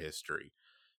and their history.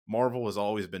 Marvel has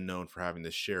always been known for having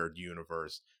this shared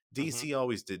universe. DC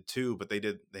always did too, but they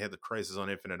had the Crisis on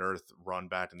Infinite Earth run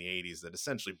back in the 80s that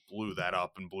essentially blew that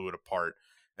up and blew it apart.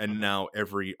 And now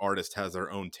every artist has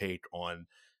their own take on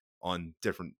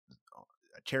different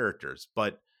characters.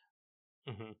 But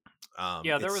there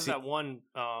was that one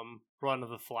run of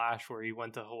the Flash where he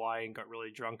went to Hawaii and got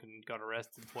really drunk and got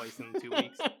arrested twice in 2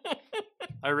 weeks.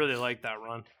 I really liked that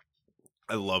run.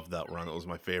 I loved that run. It was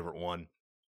my favorite one.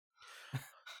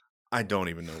 I don't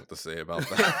even know what to say about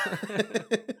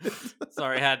that.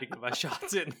 Sorry, I had to get my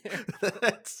shots in there.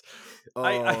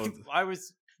 I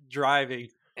was driving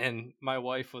and my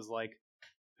wife was like,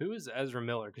 "Who is Ezra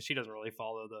Miller?" Because she doesn't really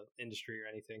follow the industry or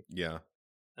anything. Yeah.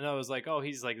 And I was like, "Oh,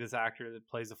 he's like this actor that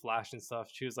plays the Flash and stuff."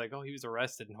 She was like, "Oh, he was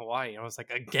arrested in Hawaii." And I was like,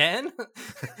 "Again?"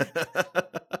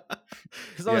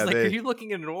 Because I was like, "Are you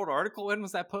looking at an old article? When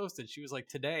was that posted?" She was like,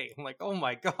 "Today." I'm like, "Oh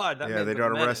my god!" They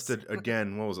got arrested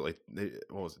again. What was it like?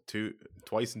 What was it?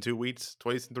 Twice in 2 weeks?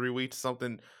 Twice in 3 weeks?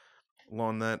 Something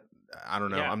along that. I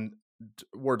don't know. Yeah. I'm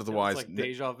word of the wise. Like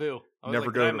deja vu. I was never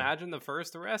like, go. Did I imagine the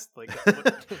first arrest? Like,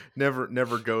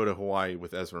 never go to Hawaii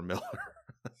with Ezra Miller.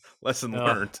 Lesson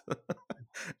learned.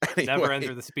 Anyway, never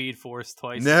enter the Speed Force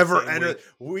twice. Never enter.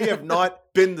 We have not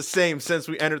been the same since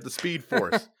we entered the Speed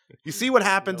Force. You see what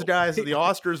happens, guys? The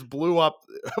Oscars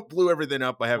blew everything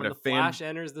up by having when the Flash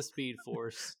enters the Speed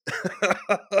Force.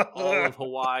 All of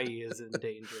Hawaii is in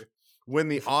danger. When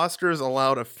the Oscars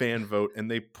allowed a fan vote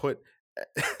and they put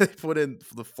in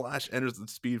the Flash enters the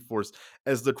Speed Force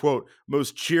as the quote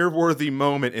most cheer-worthy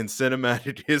moment in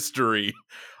cinematic history.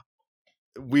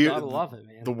 We gotta love it,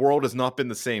 man. The world has not been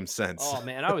the same since. Oh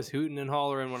man, I was hooting and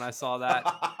hollering when I saw that.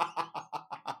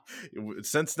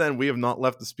 Since then, we have not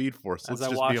left the Speed Force. As I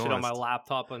watched it on my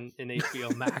laptop in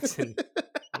HBO Max on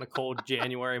a cold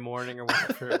January morning or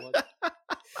whatever it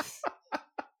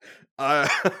was.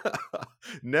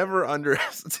 Never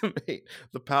underestimate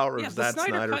the power of Zack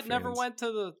Snyder. The Snyder Cut never went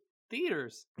to the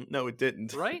theaters. No, it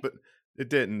didn't. Right? But it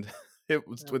didn't. It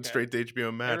went straight to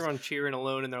HBO Max. Everyone cheering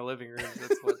alone in their living rooms.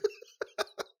 That's what.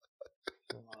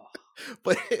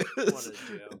 But it was,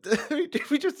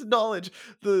 we just acknowledge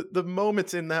the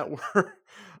moments in that were,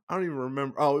 I don't even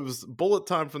remember. Oh, it was bullet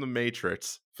time from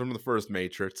the first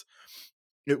Matrix.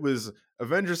 It was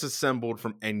Avengers Assembled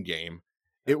from Endgame.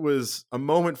 It was a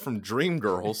moment from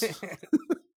Dreamgirls.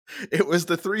 It was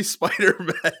the 3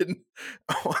 Spider-Men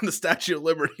on the Statue of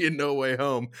Liberty in No Way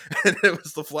Home. And it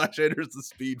was the Flash enters the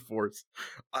Speed Force.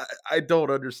 I don't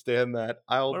understand that.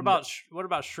 What about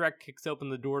Shrek kicks open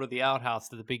the door to the outhouse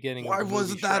at the beginning? Why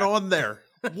wasn't that on there?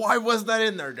 Why was that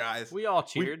in there, guys? We all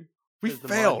cheered. We As the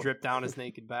mud failed. dripped down his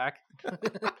naked back.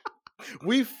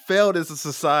 We failed as a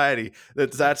society.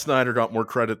 That Zack Snyder got more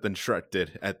credit than Shrek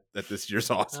did at this year's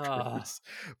Oscars.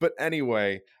 But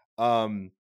anyway,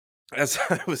 as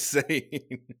I was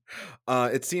saying,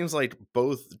 it seems like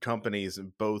both companies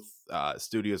and both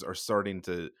studios are starting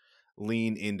to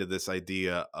lean into this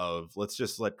idea of let's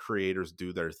just let creators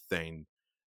do their thing.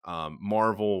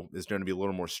 Marvel is going to be a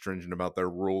little more stringent about their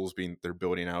rules, being they're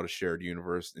building out a shared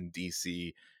universe. In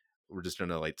DC, we're just going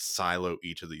to like silo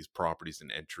each of these properties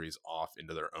and entries off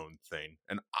into their own thing,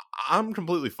 and I'm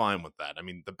completely fine with that. I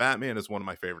mean, the Batman is one of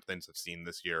my favorite things I've seen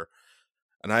this year.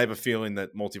 And I have a feeling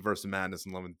that Multiverse of Madness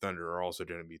and Love and Thunder are also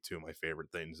going to be two of my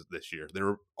favorite things this year.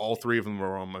 All three of them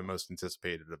are on my most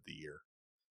anticipated of the year.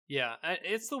 Yeah,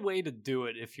 it's the way to do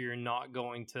it if you're not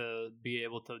going to be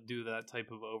able to do that type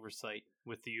of oversight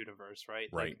with the universe, right?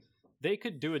 Right. Like, they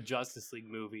could do a Justice League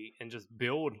movie and just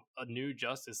build a new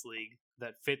Justice League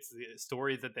that fits the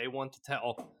story that they want to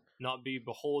tell, not be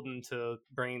beholden to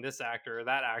bringing this actor or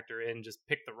that actor in, just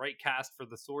pick the right cast for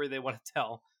the story they want to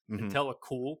tell. And tell a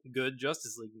cool, good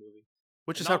Justice League movie.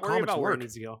 Which is how comics work. Where it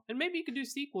needs to go. And maybe you could do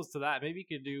sequels to that. Maybe you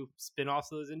could do spin-offs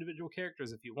of those individual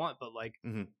characters if you want. But like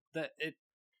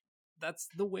that's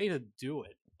the way to do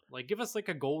it. Like, give us like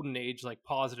a golden age, like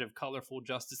positive, colorful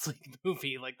Justice League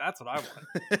movie. Like, that's what I want.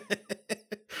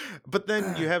 But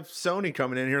then you have Sony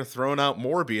coming in here throwing out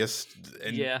Morbius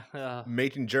and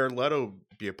making Jared Leto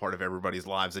be a part of everybody's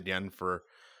lives again for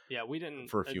we didn't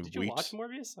for a few did weeks. You watch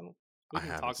Morbius? We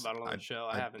can talk about it on the show.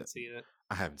 I haven't seen it.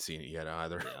 I haven't seen it yet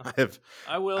either. Yeah.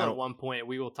 I will at one point.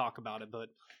 We will talk about it, but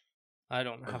I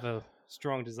don't have a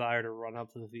strong desire to run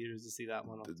up to the theaters to see that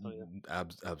one. I'll tell you.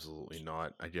 Absolutely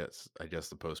not. I guess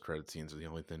the post-credit scenes are the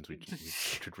only things we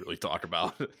could really talk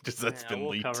about. Just that's been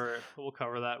leaked. We'll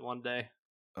cover that one day.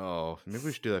 Oh, maybe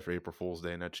we should do that for April Fool's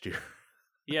Day next year.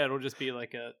 Yeah, it'll just be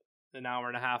like an hour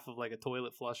and a half of like a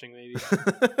toilet flushing, maybe.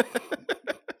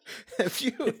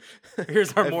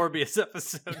 Here's our Morbius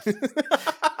episode.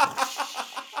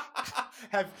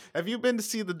 Have you been to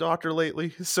see the doctor lately,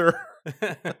 sir?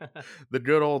 The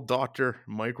good old Dr.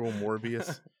 Michael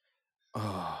Morbius.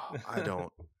 Oh, I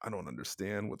don't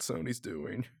understand what Sony's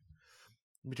doing.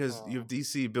 Because you have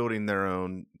DC building their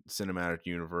own cinematic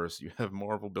universe, you have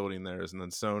Marvel building theirs, and then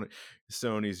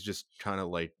Sony's just kind of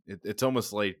like it's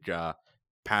almost like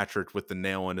Patrick with the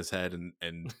nail in his head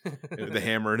and the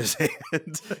hammer in his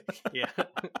hand. Yeah.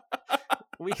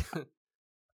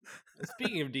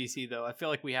 Speaking of DC, though, I feel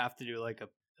like we have to do like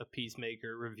a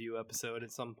Peacemaker review episode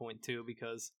at some point too,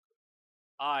 because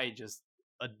I just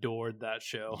adored that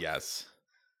show. Yes,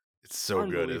 it's so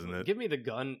good, isn't it? Give me the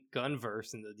gun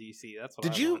verse in the DC. That's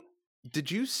what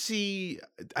Did you see?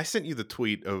 I sent you the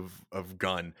tweet of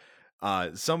Gunn.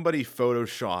 Somebody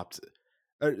photoshopped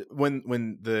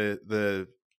when the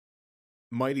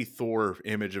Mighty Thor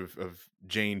image of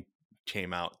Jane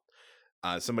came out.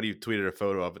 Somebody tweeted a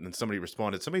photo of it, and then somebody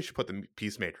responded, somebody should put the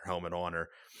Peacemaker helmet on her.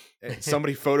 And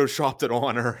somebody photoshopped it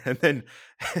on her, and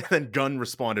then Gunn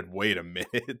responded, wait a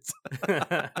minute.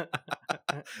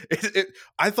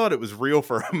 I thought it was real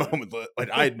for a moment, like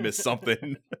I had missed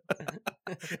something.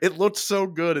 It looked so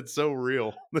good, it's so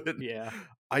real. Yeah.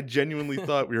 I genuinely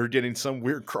thought we were getting some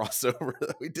weird crossover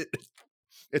that we did.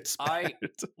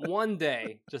 One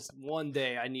day,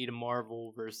 I need a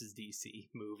Marvel versus DC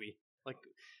movie. Like,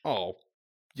 oh,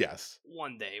 yes.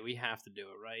 One day we have to do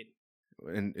it, right?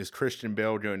 And is Christian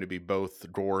Bale going to be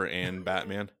both Gore and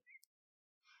Batman?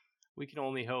 We can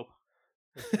only hope.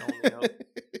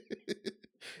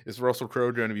 Is Russell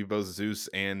Crowe going to be both Zeus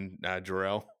and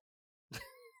Jor-El?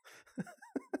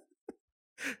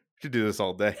 Should do this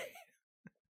all day.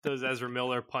 Does Ezra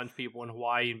Miller punch people in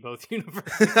Hawaii in both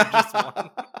universes or just one?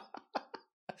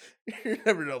 You're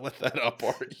never gonna let that up,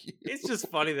 are you? It's just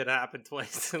funny that it happened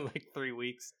twice in like 3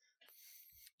 weeks.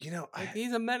 You know,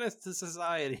 he's a menace to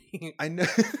society. I know.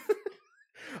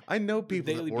 I know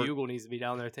people. The Daily Bugle needs to be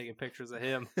down there taking pictures of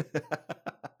him.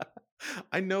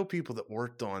 I know people that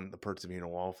worked on The Perks of Being a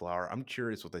Wallflower. I'm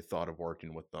curious what they thought of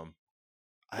working with them.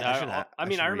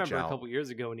 I remember a couple years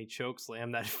ago when he choke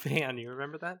slammed that fan. You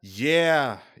remember that?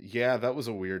 Yeah, that was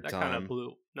a weird time. That kind of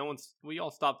blew. We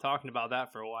all stopped talking about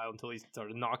that for a while until he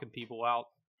started knocking people out.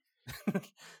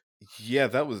 Yeah,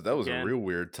 that was a real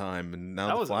weird time, and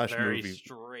now the Flash movie.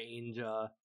 Strange. That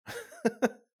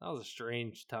was a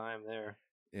strange time there.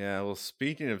 Yeah, well,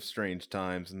 speaking of strange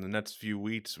times, in the next few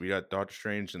weeks, we got Doctor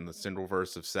Strange and the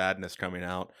Singleverse of Sadness coming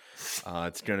out.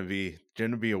 It's gonna be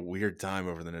a weird time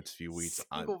over the next few weeks.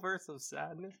 Singleverse of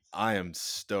Sadness. I am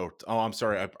stoked. Oh, I'm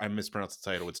sorry, I mispronounced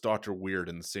the title. It's Doctor Weird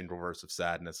and the Singleverse of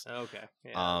Sadness. Okay.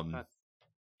 Yeah,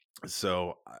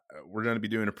 So we're going to be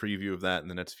doing a preview of that in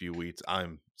the next few weeks.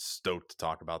 I'm stoked to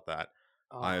talk about that.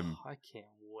 Oh, I'm I can't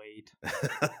wait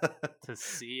to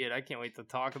see it. I can't wait to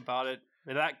talk about it.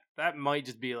 That might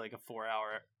just be like a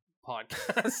 4-hour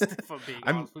podcast. If I'm being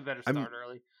honest, we better start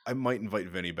early. I might invite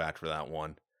Vinny back for that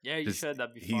one. Yeah, you should.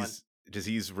 That'd be fun.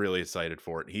 He's really excited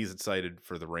for it. He's excited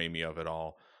for the Raimi of it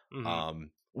all. Mm-hmm.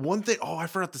 One thing. Oh, I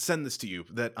forgot to send this to you.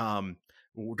 That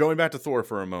going back to Thor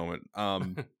for a moment.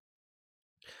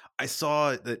 I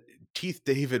saw that Keith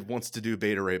David wants to do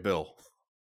Beta Ray Bill.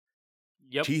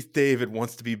 Yep. Keith David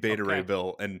wants to be Beta Ray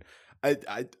Bill, and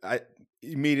I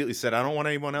immediately said, I don't want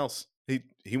anyone else.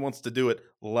 He wants to do it.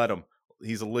 Let him.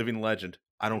 He's a living legend.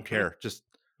 I don't care. Just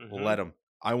let him.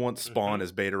 I want Spawn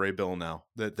as Beta Ray Bill now.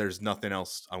 There's nothing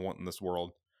else I want in this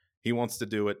world. He wants to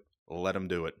do it. Let him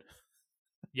do it.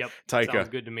 Yep. Taika, sounds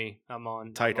good to me. I'm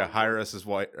on. Taika, hire us as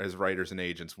writers and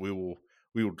agents. We will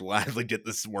gladly get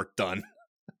this work done.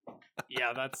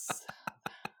 Yeah, that's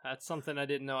something I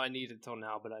didn't know I needed till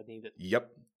now, but I need it. Yep.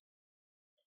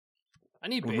 I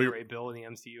need Beta Ray Bill in the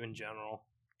MCU in general.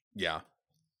 Yeah.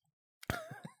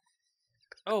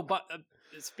 Oh, but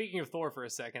speaking of Thor for a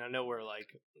second, I know we're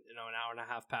like, an hour and a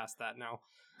half past that now.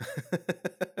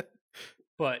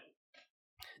 But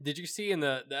did you see in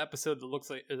the episode that looks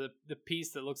like the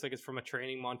piece that looks like it's from a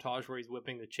training montage where he's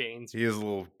whipping the chains? He has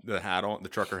the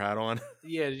trucker hat on.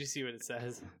 Yeah, did you see what it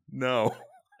says? No.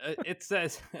 It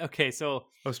says, okay, so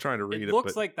I was trying to read it. It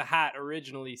looks like the hat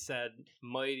originally said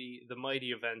the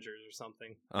Mighty Avengers or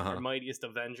something, or Mightiest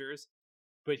Avengers,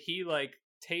 but he like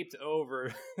taped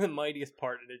over the mightiest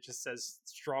part and it just says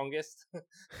strongest.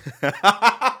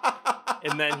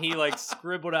 And then he like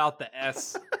scribbled out the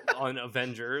S on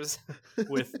Avengers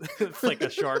with like a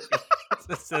Sharpie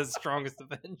that says strongest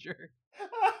Avenger.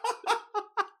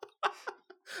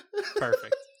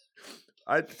 Perfect.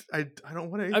 I don't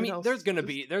want anything else. There's gonna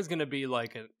be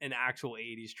like an actual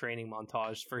 80s training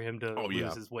montage for him to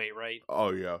lose his weight, right?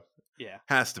 Oh yeah. Yeah.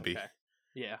 Has to be. Okay.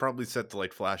 Yeah. Probably set to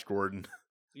like Flash Gordon.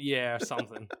 Yeah,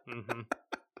 something. Mm-hmm.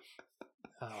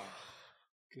 Oh,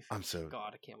 I'm so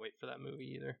God, I can't wait for that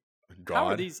movie either.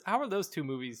 God. How are those two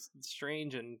movies,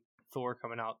 Strange and Thor,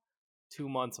 coming out 2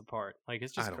 months apart? Like,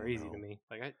 it's just crazy to me.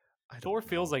 Like Thor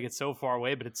feels like it's so far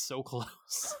away, but it's so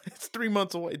close. It's 3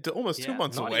 months away, almost 2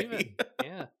 months away. Even.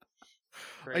 Yeah.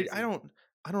 I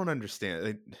don't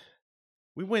understand.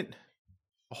 We went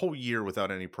a whole year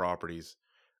without any properties.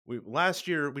 Last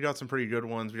year we got some pretty good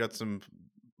ones. We got some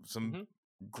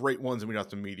great ones, and we got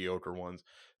some mediocre ones.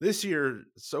 This year,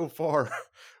 so far,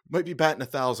 might be batting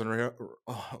 1,000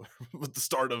 with the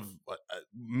start of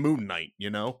Moon Knight.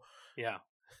 Yeah.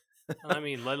 I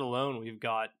mean, let alone we've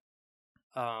got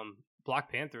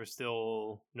Black Panther is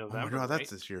still November. Oh my God, right?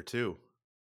 that's this year too.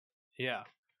 Yeah.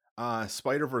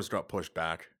 Spider-Verse got pushed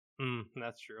back.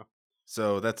 That's true.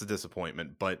 So that's a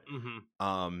disappointment. But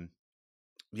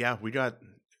yeah, we got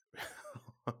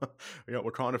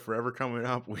Wakanda Forever coming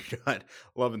up. We got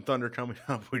Love and Thunder coming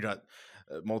up. We got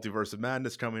Multiverse of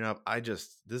Madness coming up.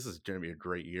 This is going to be a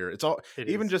great year. It's all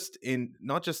just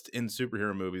not just in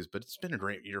superhero movies, but it's been a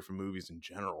great year for movies in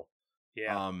general.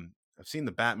 Yeah. I've seen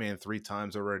the Batman 3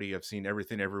 times already. I've seen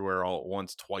Everything Everywhere All at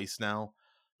Once twice now.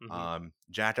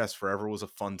 Jackass Forever was a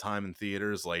fun time in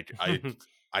theaters. Like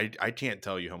I can't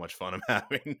tell you how much fun I'm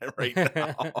having right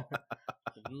now.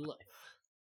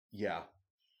 Yeah.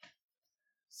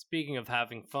 Speaking of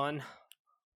having fun,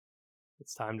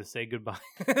 it's time to say goodbye.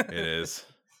 It is.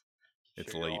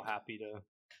 It's late. You're all happy to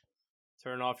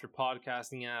turn off your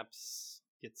podcasting apps,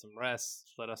 get some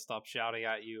rest, let us stop shouting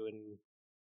at you and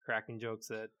cracking jokes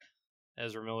at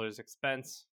Ezra Miller's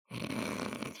expense.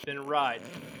 It's been a ride.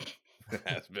 It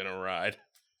has been a ride.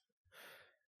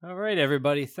 All right,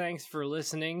 everybody. Thanks for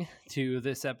listening to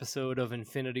this episode of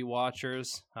Infinity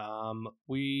Watchers.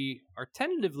 We are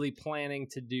tentatively planning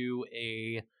to do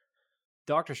a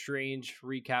Doctor Strange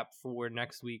recap for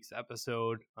next week's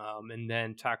episode, and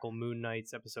then tackle Moon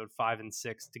Knight's episode 5 and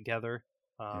 6 together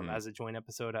as a joint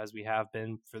episode, as we have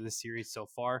been for this series so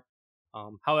far.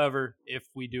 However, if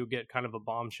we do get kind of a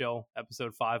bombshell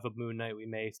episode 5 of Moon Knight, we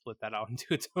may split that out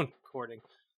into its own recording.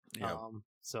 Yeah.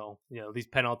 So these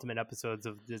penultimate episodes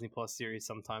of Disney Plus series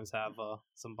sometimes have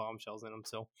some bombshells in them.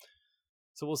 So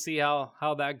we'll see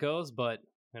how that goes. But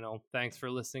thanks for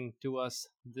listening to us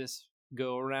this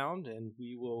go around, and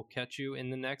we will catch you in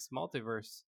the next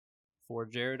multiverse. For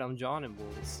Jared, I'm John, and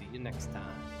we'll see you next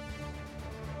time.